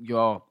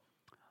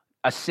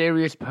a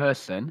serious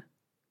person.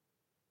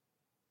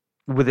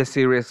 With a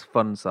serious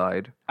fun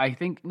side. I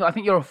think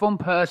you're a fun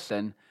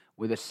person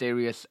with a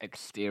serious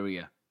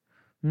exterior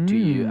to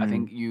you. I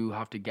think you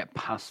have to get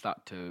past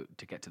that to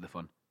get to the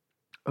fun.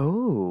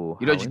 Oh.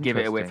 You don't how just give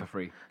it away for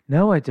interesting. free.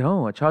 No, I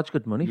don't. I charge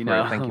good money for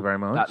know, it. Thank you very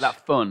much.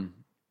 That fun.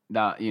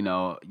 That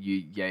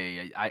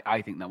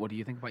I think that. What do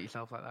you think about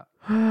yourself like that?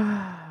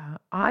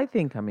 I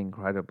think I'm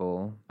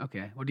incredible.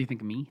 Okay. What do you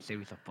think of me?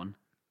 Serious or fun?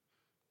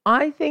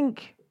 I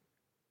think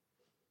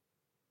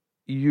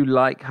you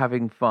like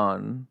having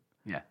fun,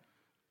 Yeah.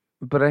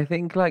 but I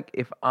think like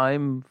if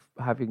I'm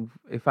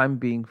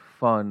being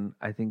fun,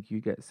 I think you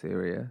get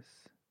serious.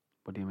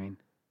 What do you mean?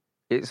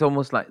 It's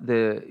almost like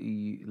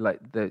it's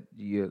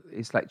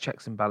like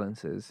checks and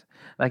balances.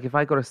 Like if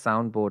I got a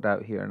soundboard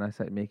out here and I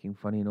started making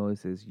funny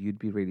noises, you'd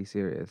be really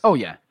serious. Oh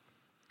yeah.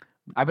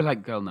 I'd be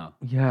like, girl, no.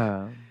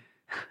 Yeah.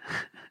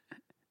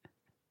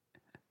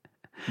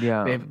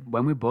 Yeah. Babe,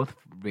 when we're both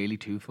really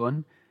too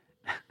fun,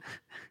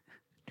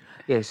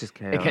 Yeah, it's just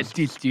chaos. it gets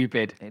too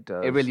stupid. It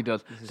does. It really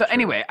does. This is So true.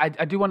 anyway, I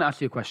do want to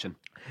ask you a question.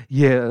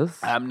 Yes.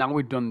 Now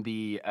we've done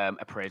the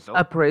appraisal.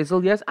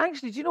 Appraisal, yes.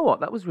 Actually, do you know what?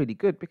 That was really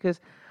good because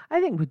I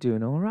think we're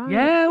doing all right.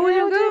 Yeah,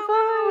 we're we're doing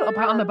fine. A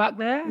pat on the back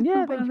there.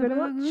 Yeah, A pat thank on you the very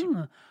back.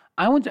 much.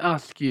 I want to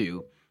ask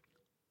you,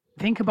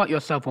 think about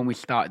yourself when we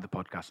started the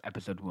podcast,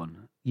 episode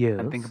 1. Yes.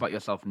 And think about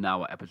yourself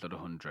now at episode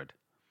 100.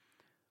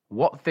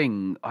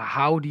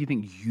 How do you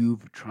think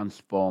you've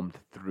transformed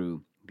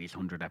through these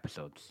 100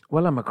 episodes?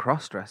 Well, I'm a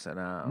cross-dresser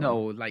now. No,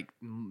 like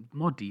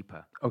more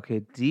deeper. Okay,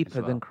 deeper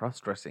well. than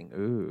cross-dressing.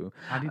 Ooh.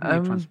 How do you think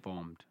you've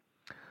transformed?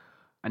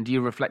 And do you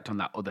reflect on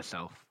that other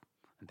self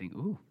and think,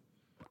 ooh,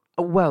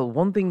 Well,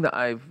 one thing that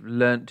I've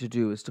learned to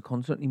do is to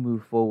constantly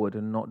move forward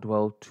and not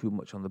dwell too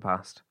much on the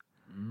past.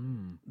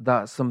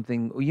 That's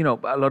something,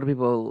 a lot of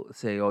people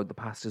say, oh, the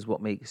past is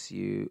what makes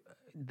you.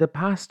 The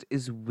past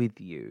is with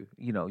you.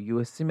 You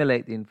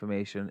assimilate the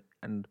information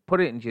and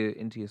put it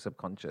into your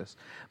subconscious,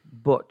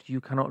 but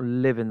you cannot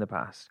live in the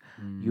past.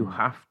 You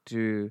have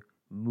to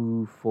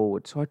move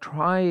forward. So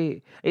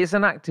it's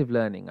an active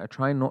learning. I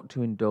try not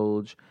to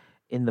indulge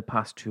in the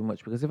past too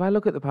much, because if I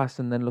look at the past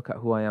and then look at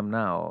who I am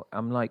now,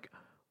 I'm like,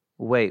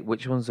 wait,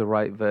 which one's the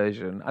right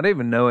version? I don't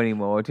even know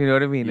anymore. Do you know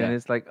what I mean? Yeah. And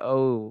it's like,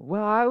 oh,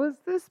 well, I was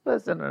this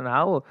person, and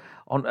how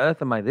on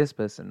earth am I this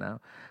person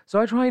now? So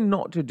I try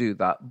not to do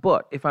that.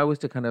 But if I was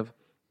to kind of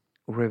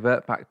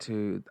revert back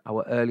to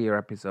our earlier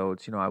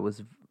episodes, I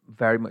was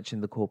very much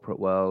in the corporate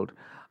world.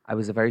 I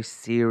was a very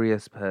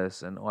serious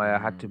person, or I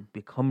had to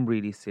become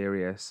really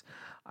serious.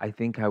 I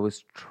think I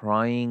was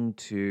trying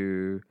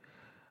to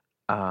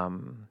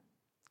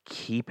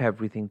keep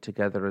everything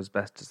together as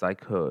best as I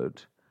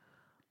could,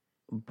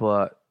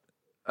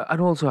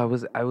 and also I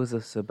was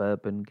a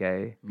suburban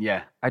gay.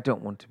 Yeah. I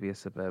don't want to be a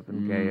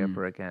suburban gay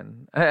ever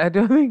again. I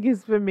don't think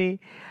it's for me.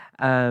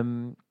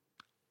 And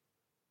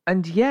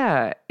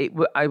yeah,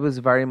 I was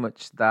very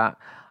much that.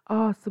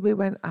 Oh, so we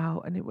went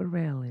out and it was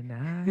really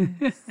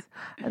nice,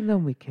 and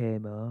then we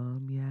came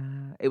home.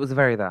 Yeah, it was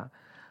very that.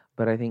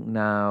 But I think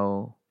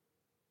now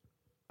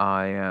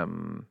I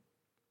am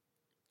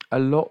a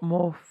lot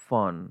more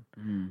fun.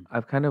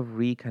 I've kind of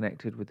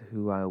reconnected with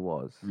who I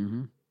was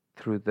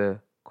through the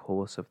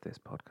course of this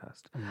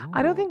podcast.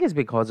 I don't think it's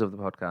because of the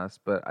podcast,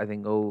 but I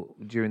think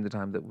during the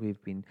time that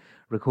we've been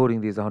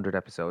recording these 100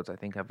 episodes, I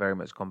think I've very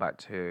much gone back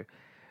to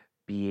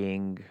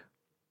being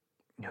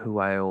who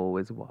I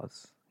always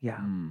was. Yeah.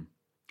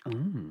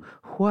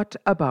 What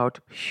about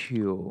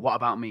you? What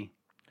about me?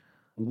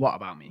 What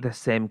about me? The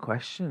same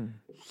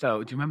question.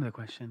 So, do you remember the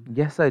question?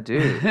 Yes, I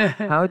do.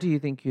 How do you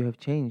think you have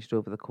changed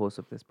over the course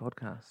of this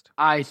podcast?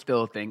 I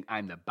still think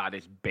I'm the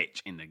baddest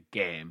bitch in the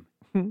game.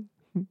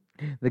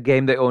 The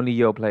game that only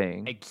you're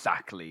playing.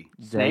 Exactly.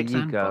 There Snakes you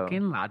and go.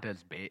 fucking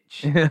ladders,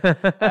 bitch.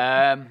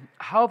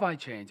 How have I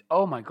changed?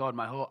 Oh my God,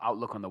 my whole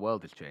outlook on the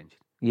world has changed.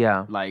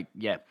 Yeah. Like,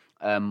 yeah.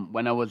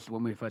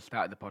 When we first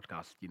started the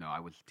podcast, I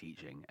was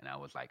teaching and I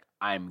was like,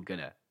 I'm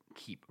gonna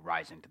keep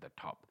rising to the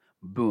top.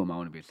 Boom, I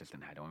want to be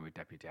assistant head, I want to be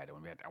deputy head, I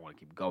want to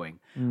keep going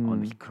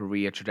on this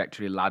career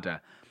trajectory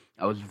ladder.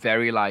 I was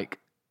very like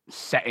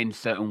set in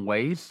certain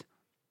ways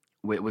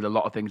with a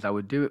lot of things I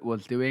was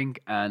doing,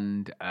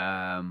 and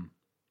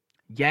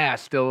I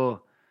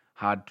still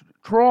had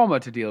trauma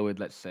to deal with,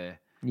 let's say.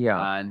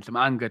 Yeah. And some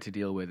anger to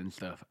deal with and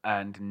stuff.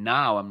 And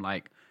now I'm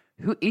like,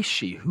 who is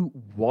she? Who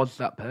was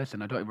that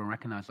person? I don't even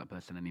recognize that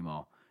person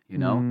anymore.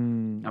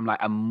 I'm like,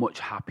 I'm much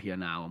happier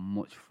now. I'm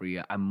much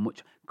freer. I'm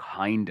much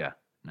kinder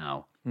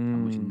now.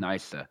 I'm much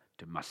nicer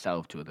to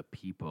myself, to other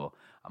people.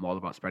 I'm all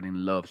about spreading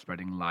love,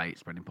 spreading light,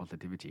 spreading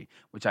positivity,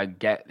 which I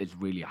get is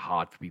really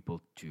hard for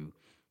people to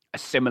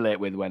assimilate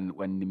with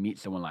when they meet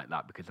someone like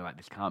that, because they're like,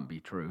 this can't be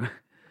true.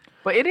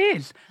 But it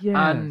is. Yes.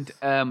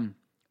 And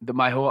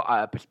my whole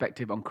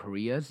perspective on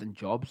careers and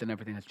jobs and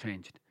everything has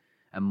changed.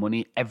 And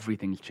money,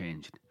 everything's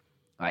changed.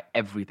 Like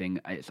everything.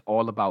 It's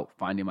all about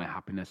finding my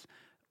happiness,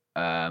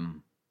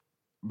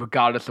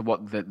 regardless of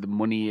what the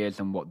money is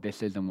and what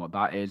this is and what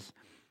that is.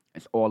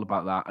 It's all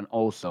about that. And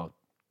also,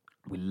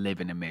 we live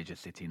in a major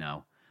city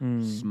now,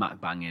 smack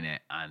bang in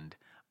it, and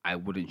I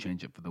wouldn't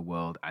change it for the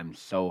world. I'm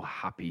so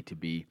happy to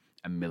be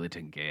a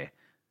militant gay,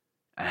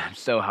 and I'm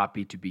so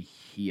happy to be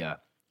here.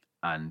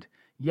 And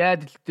yeah,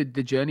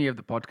 the journey of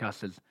the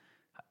podcast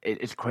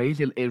it's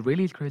crazy. It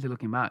really is crazy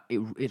looking back.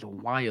 It's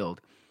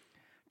wild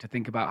to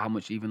think about how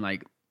much, even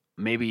like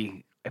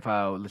maybe if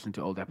I listen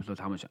to old episodes,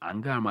 how much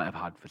anger I might have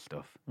had for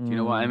stuff. Do you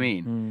know what I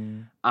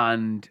mean?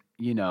 And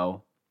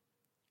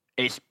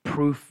it's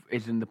proof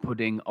is in the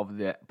pudding of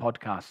the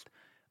podcast.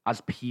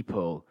 As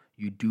people,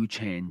 you do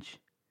change,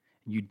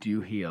 you do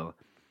heal.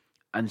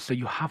 And so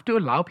you have to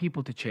allow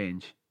people to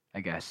change,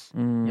 I guess.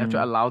 You have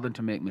to allow them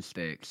to make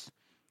mistakes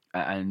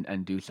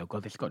and do so.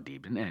 God, this got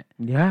deep, didn't it?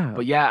 Yeah.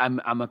 But yeah,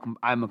 I'm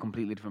a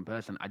completely different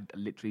person. I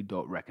literally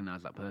don't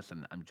recognize that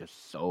person. I'm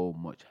just so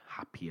much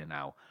happier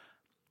now.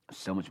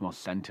 So much more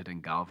centered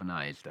and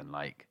galvanized and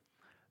like,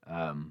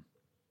 I'm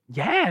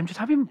just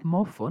having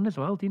more fun as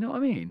well. Do you know what I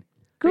mean?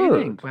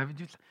 Good. Where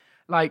just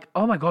like,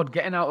 oh my God,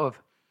 getting out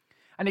of,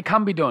 and it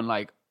can be done.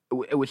 Like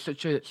it was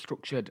such a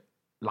structured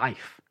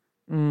life.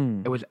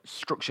 It was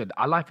structured.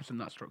 Our life isn't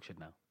that structured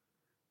now.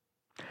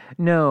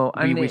 No,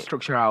 We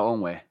structure our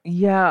own way.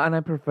 Yeah, and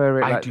I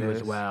prefer it. I like do this.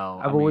 as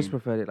well. I've always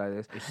preferred it like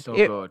this. It's so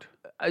good.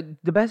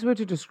 The best way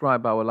to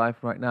describe our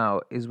life right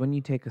now is when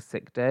you take a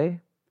sick day.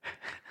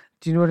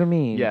 Do you know what I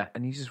mean? Yeah.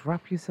 And you just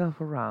wrap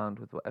yourself around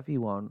with whatever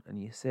you want,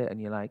 and you sit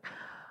and you're like,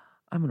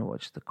 I'm gonna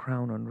watch The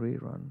Crown on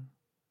rerun.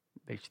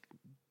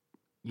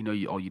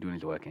 All you're doing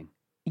is working.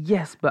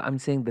 Yes, but I'm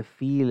saying the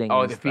feeling.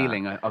 Oh, is the that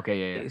feeling. Okay,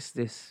 yeah. It's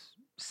this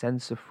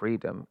sense of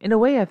freedom. In a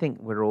way, I think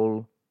we're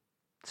all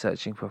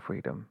searching for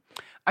freedom.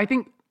 I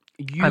think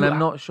and I'm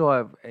not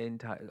sure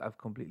I've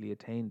completely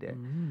attained it,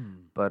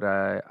 but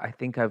I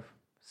think I've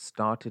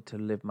started to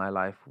live my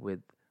life with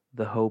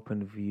the hope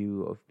and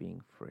view of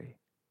being free.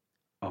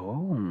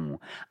 Oh,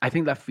 I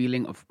think that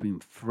feeling of being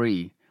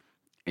free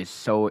is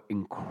so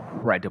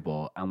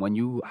incredible. And when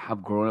you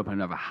have grown up and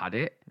never had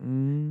it,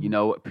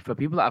 for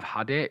people that have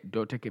had it,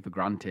 don't take it for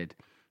granted.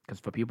 Because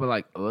for people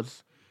like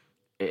us,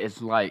 it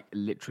is like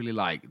literally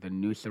like the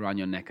noose around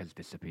your neck has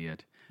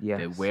disappeared. Yes.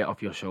 The weight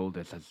off your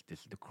shoulders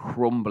the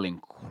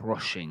crumbling,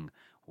 crushing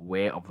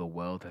weight of the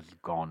world has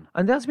gone.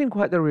 And that's been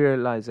quite the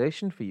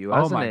realization for you,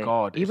 hasn't it? Oh my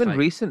God. Even like,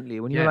 recently,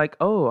 when you're like,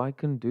 oh, I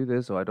can do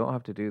this, or I don't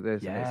have to do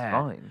this, and it's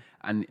fine.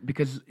 And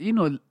because,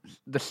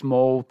 the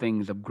small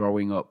things of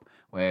growing up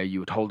where you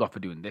would hold off for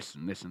doing this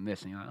and this and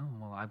this, and you're like, oh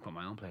well, I've got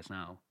my own place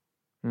now.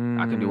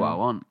 I can do what I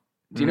want.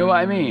 Do you know what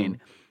I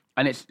mean?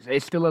 And it's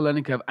still a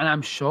learning curve. And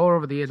I'm sure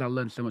over the years I'll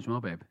learn so much more,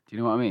 babe. Do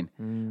you know what I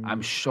mean?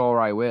 I'm sure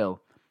I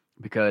will,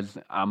 because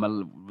I'm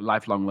a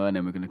lifelong learner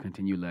and we're going to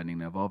continue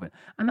learning and evolving.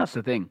 And that's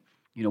the thing.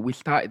 You know, we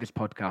started this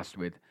podcast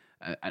with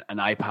an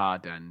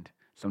iPad and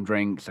some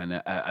drinks and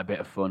a bit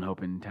of fun,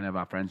 hoping 10 of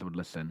our friends would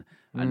listen.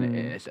 And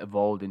it's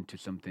evolved into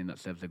something that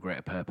serves a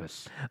greater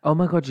purpose. Oh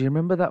my God, do you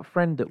remember that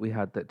friend that we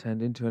had that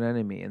turned into an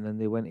enemy, and then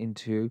they went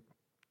into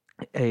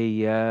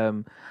a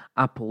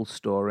Apple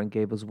store and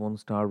gave us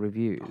 1-star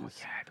reviews? Oh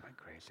yeah, it went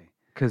crazy.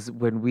 Because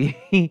when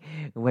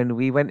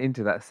we went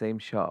into that same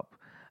shop,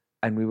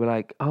 and we were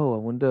like, oh, I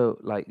wonder,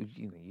 like,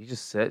 you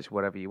just search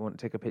whatever you want,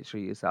 take a picture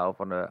of yourself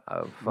on a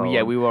phone.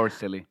 Yeah, we were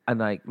silly. And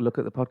like look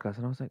at the podcast,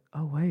 and I was like,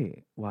 oh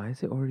wait, why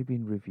has it already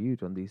been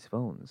reviewed on these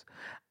phones?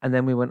 And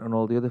then we went on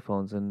all the other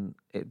phones, and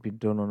it'd been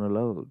done on a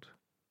load.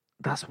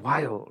 That's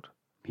wild.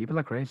 People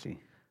are crazy.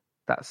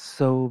 That's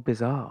so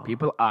bizarre.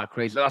 People are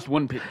crazy. That's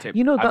one tip.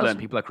 You know, I've learned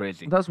people are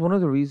crazy. That's one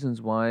of the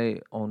reasons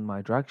why on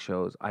my drag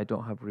shows I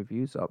don't have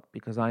reviews up,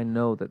 because I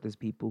know that there's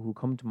people who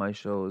come to my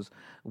shows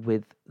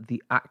with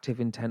the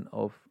active intent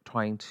of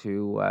trying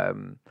to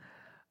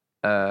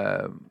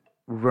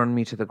run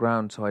me to the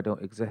ground so I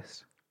don't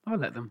exist. I'll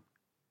let them.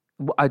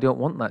 I don't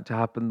want that to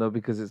happen though,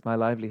 because it's my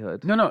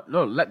livelihood. No.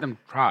 Let them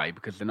try,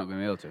 because they're not going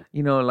to be able to.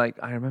 You know, like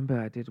I remember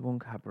I did one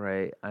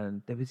cabaret,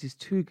 and there was these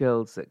 2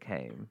 girls that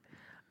came.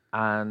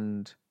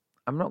 And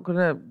I'm not going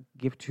to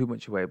give too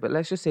much away, but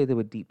let's just say they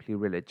were deeply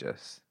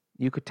religious.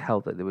 You could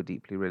tell that they were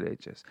deeply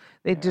religious.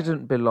 They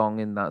didn't belong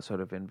in that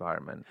sort of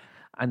environment.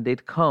 And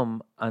they'd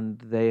come and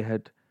they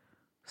had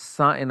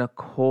sat in a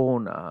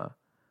corner,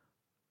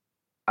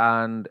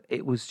 and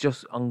it was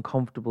just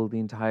uncomfortable the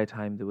entire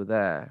time they were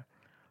there.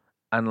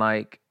 And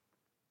like,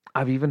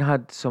 I've even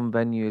had some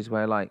venues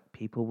where like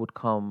people would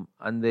come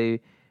and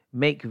they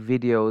make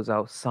videos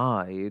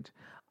outside,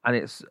 and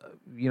it's,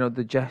 you know,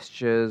 the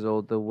gestures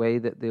or the way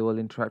that they will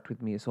interact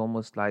with me, it's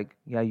almost like,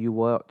 yeah, you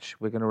watch,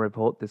 we're going to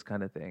report this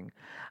kind of thing.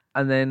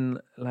 And then,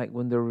 like,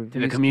 when the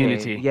reviews the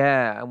community. came,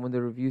 yeah, and when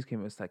the reviews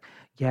came, it was like,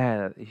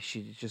 yeah,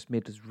 she just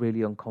made us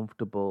really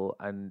uncomfortable,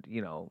 and,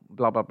 you know,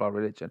 blah, blah, blah,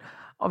 religion.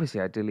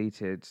 Obviously, I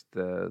deleted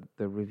the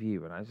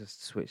review, and I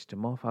just switched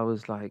them off. I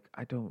was like,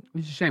 I don't...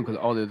 Which is a shame, because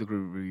all the other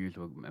group reviews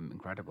were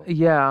incredible.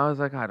 Yeah, I was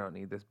like, I don't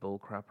need this bull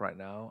crap right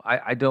now.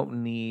 I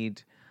don't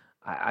need...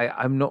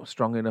 I'm not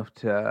strong enough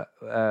to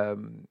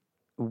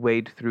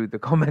wade through the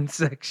comment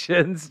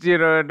sections. Do you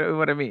know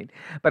what I mean?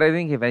 But I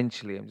think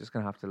eventually I'm just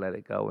going to have to let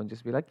it go and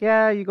just be like,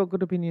 yeah, you got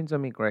good opinions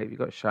on me, great. You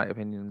got shite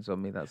opinions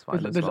on me, that's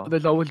fine as well.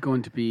 There's always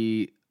going to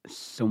be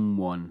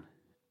someone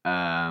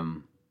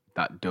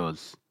that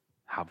does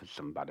have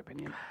some bad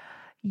opinion.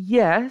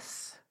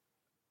 Yes,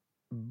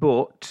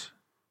 but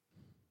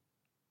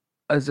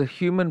as a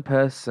human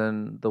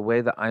person, the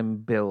way that I'm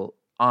built,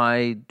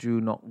 I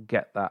do not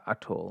get that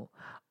at all.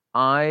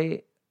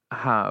 I'm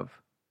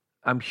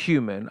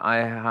human. I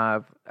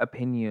have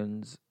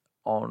opinions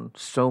on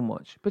so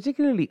much,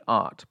 particularly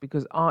art,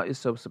 because art is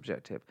so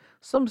subjective.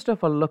 Some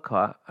stuff I look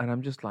at and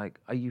I'm just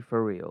like, are you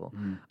for real?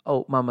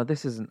 Oh, mama,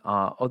 this isn't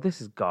art. Or this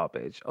is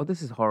garbage. Or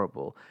this is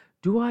horrible.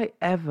 Do I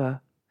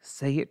ever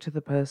say it to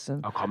the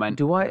person? A comment?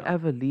 Do I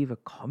ever leave a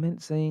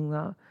comment saying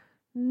that?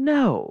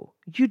 No,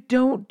 you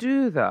don't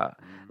do that.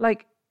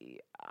 Like,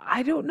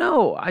 I don't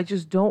know. I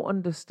just don't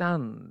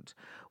understand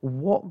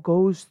what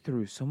goes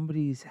through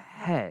somebody's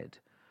head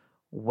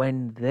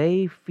when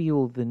they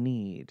feel the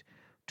need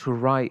to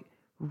write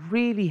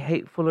really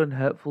hateful and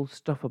hurtful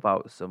stuff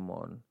about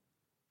someone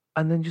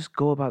and then just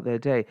go about their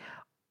day.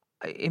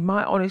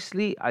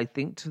 Honestly, I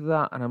think to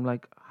that and I'm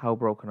like, how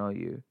broken are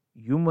you?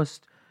 You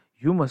must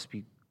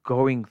be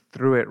going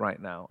through it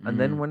right now. And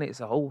then when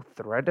it's a whole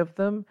thread of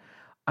them,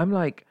 I'm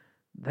like,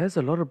 there's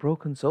a lot of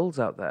broken souls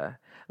out there.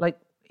 Like,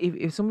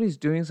 if somebody's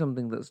doing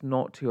something that's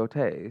not to your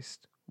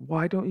taste,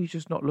 why don't you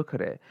just not look at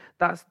it?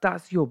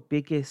 That's your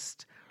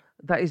biggest...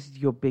 That is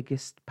your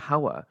biggest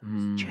power.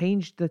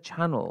 Change the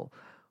channel.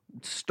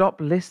 Stop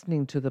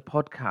listening to the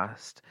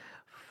podcast.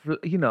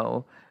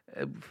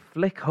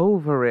 Flick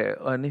over it.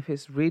 And if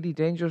it's really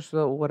dangerous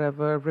or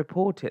whatever,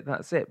 report it.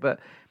 That's it. But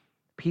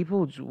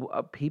people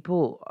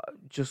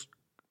just...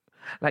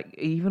 Like,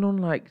 even on,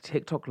 like,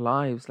 TikTok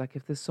lives, like,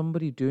 if there's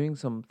somebody doing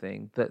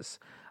something that's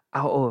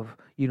out of,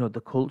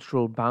 the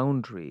cultural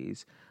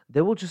boundaries,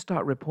 they will just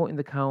start reporting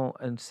the account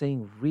and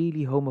saying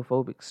really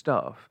homophobic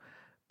stuff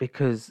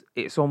because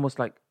it's almost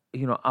like,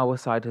 our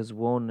side has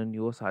won and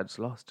your side's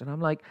lost. And I'm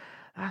like,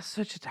 that's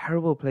such a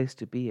terrible place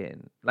to be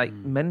in. Like,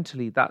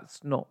 mentally,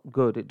 that's not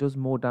good. It does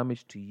more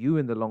damage to you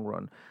in the long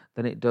run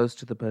than it does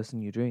to the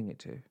person you're doing it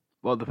to.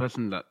 Well, the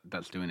person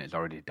that's doing it is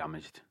already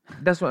damaged.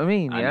 That's what I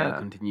mean, and yeah. they'll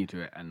continue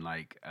to it. And,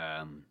 like,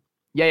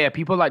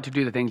 people like to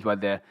do the things where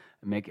they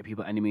make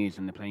people enemies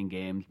and they're playing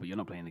games, but you're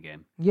not playing the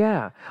game.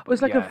 Yeah. Well,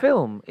 it's like a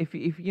film. If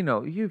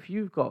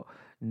you've got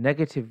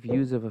negative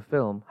views of a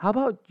film, how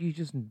about you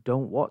just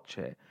don't watch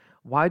it?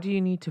 Why do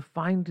you need to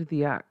find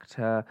the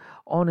actor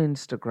on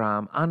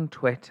Instagram and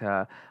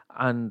Twitter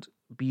and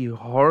be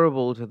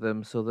horrible to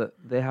them so that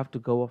they have to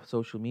go off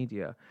social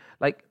media.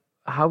 Like,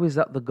 how is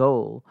that the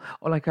goal?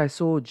 Or like I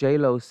saw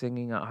J-Lo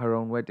singing at her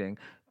own wedding.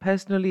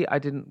 Personally, I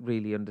didn't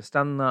really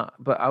understand that,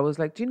 but I was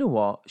like, do you know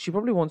what? She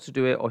probably wants to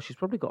do it, or she's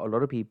probably got a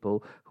lot of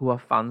people who are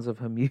fans of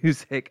her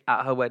music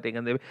at her wedding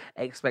and they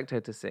expect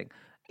her to sing.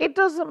 It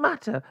doesn't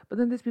matter. But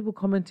then there's people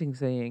commenting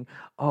saying,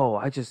 oh,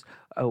 I just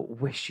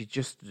wish she'd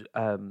just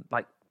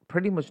like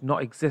pretty much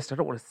not exist. I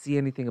don't want to see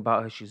anything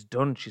about her. She's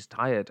done. She's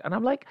tired. And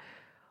I'm like,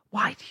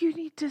 why do you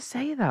need to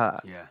say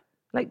that? Yeah.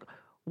 Like,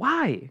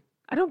 why?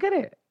 I don't get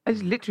it. I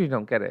just literally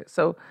don't get it.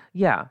 So,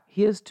 yeah,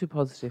 here's to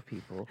positive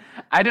people.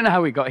 I don't know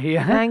how we got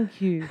here.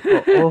 Thank you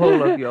for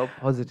all of your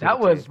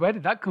positivity. Where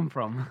did that come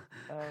from?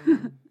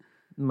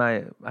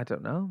 I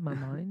don't know, my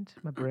mind,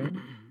 my brain,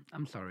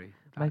 I'm sorry.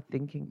 my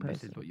thinking This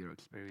person. is what you're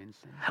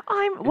experiencing.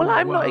 I'm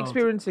my not world.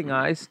 experiencing it.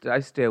 I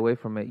stay away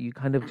from it. You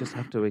kind of just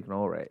have to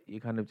ignore it.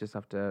 You kind of just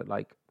have to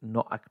like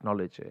not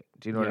acknowledge it.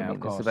 Do you know what I Yeah, mean?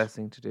 of It's the course. best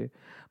thing to do.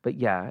 But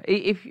yeah,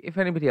 if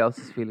anybody else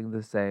is feeling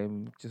the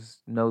same,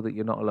 just know that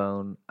you're not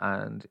alone.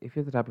 And if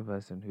you're the type of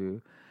person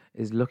who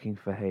is looking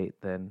for hate,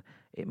 then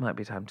it might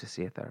be time to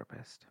see a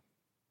therapist.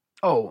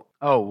 Oh,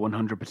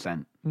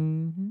 100%.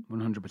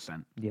 Mm-hmm.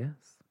 100%. Yes.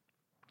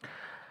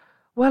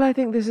 Well, I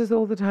think this is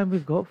all the time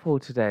we've got for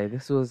today.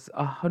 This was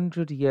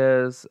 100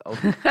 years of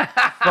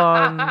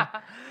fun, 100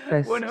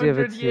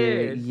 festivity.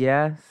 years.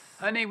 Yes.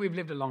 Honey, we've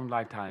lived a long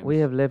lifetime. We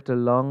have lived a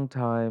long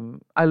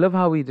time. I love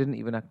how we didn't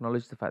even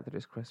acknowledge the fact that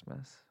it's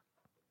Christmas.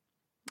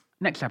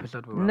 Next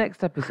episode, we will.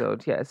 Next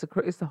episode, yeah,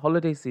 it's the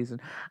holiday season.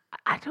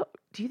 I don't.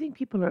 Do you think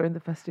people are in the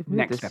festive mood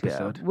Next this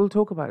episode. year? We'll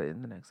talk about it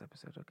in the next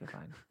episode. Okay,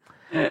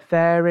 fine.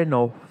 Fair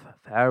enough.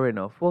 Fair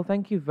enough. Well,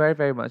 thank you very,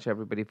 very much,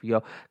 everybody, for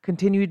your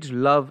continued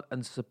love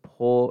and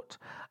support.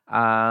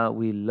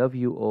 We love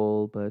you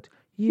all, but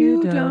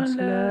you don't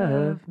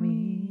love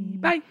me.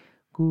 Bye.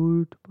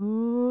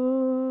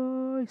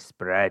 Goodbye.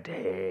 Spread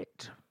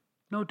it.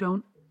 No,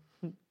 don't.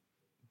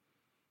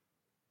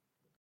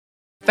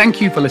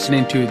 Thank you for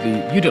listening to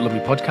the You Don't Love Me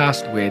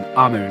podcast with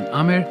Amir and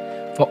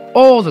Amir. For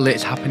all the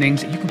latest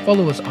happenings, you can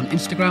follow us on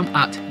Instagram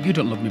at You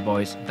Don't Love Me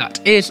Boys.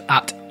 That is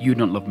at You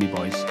Don't Love Me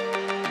Boys.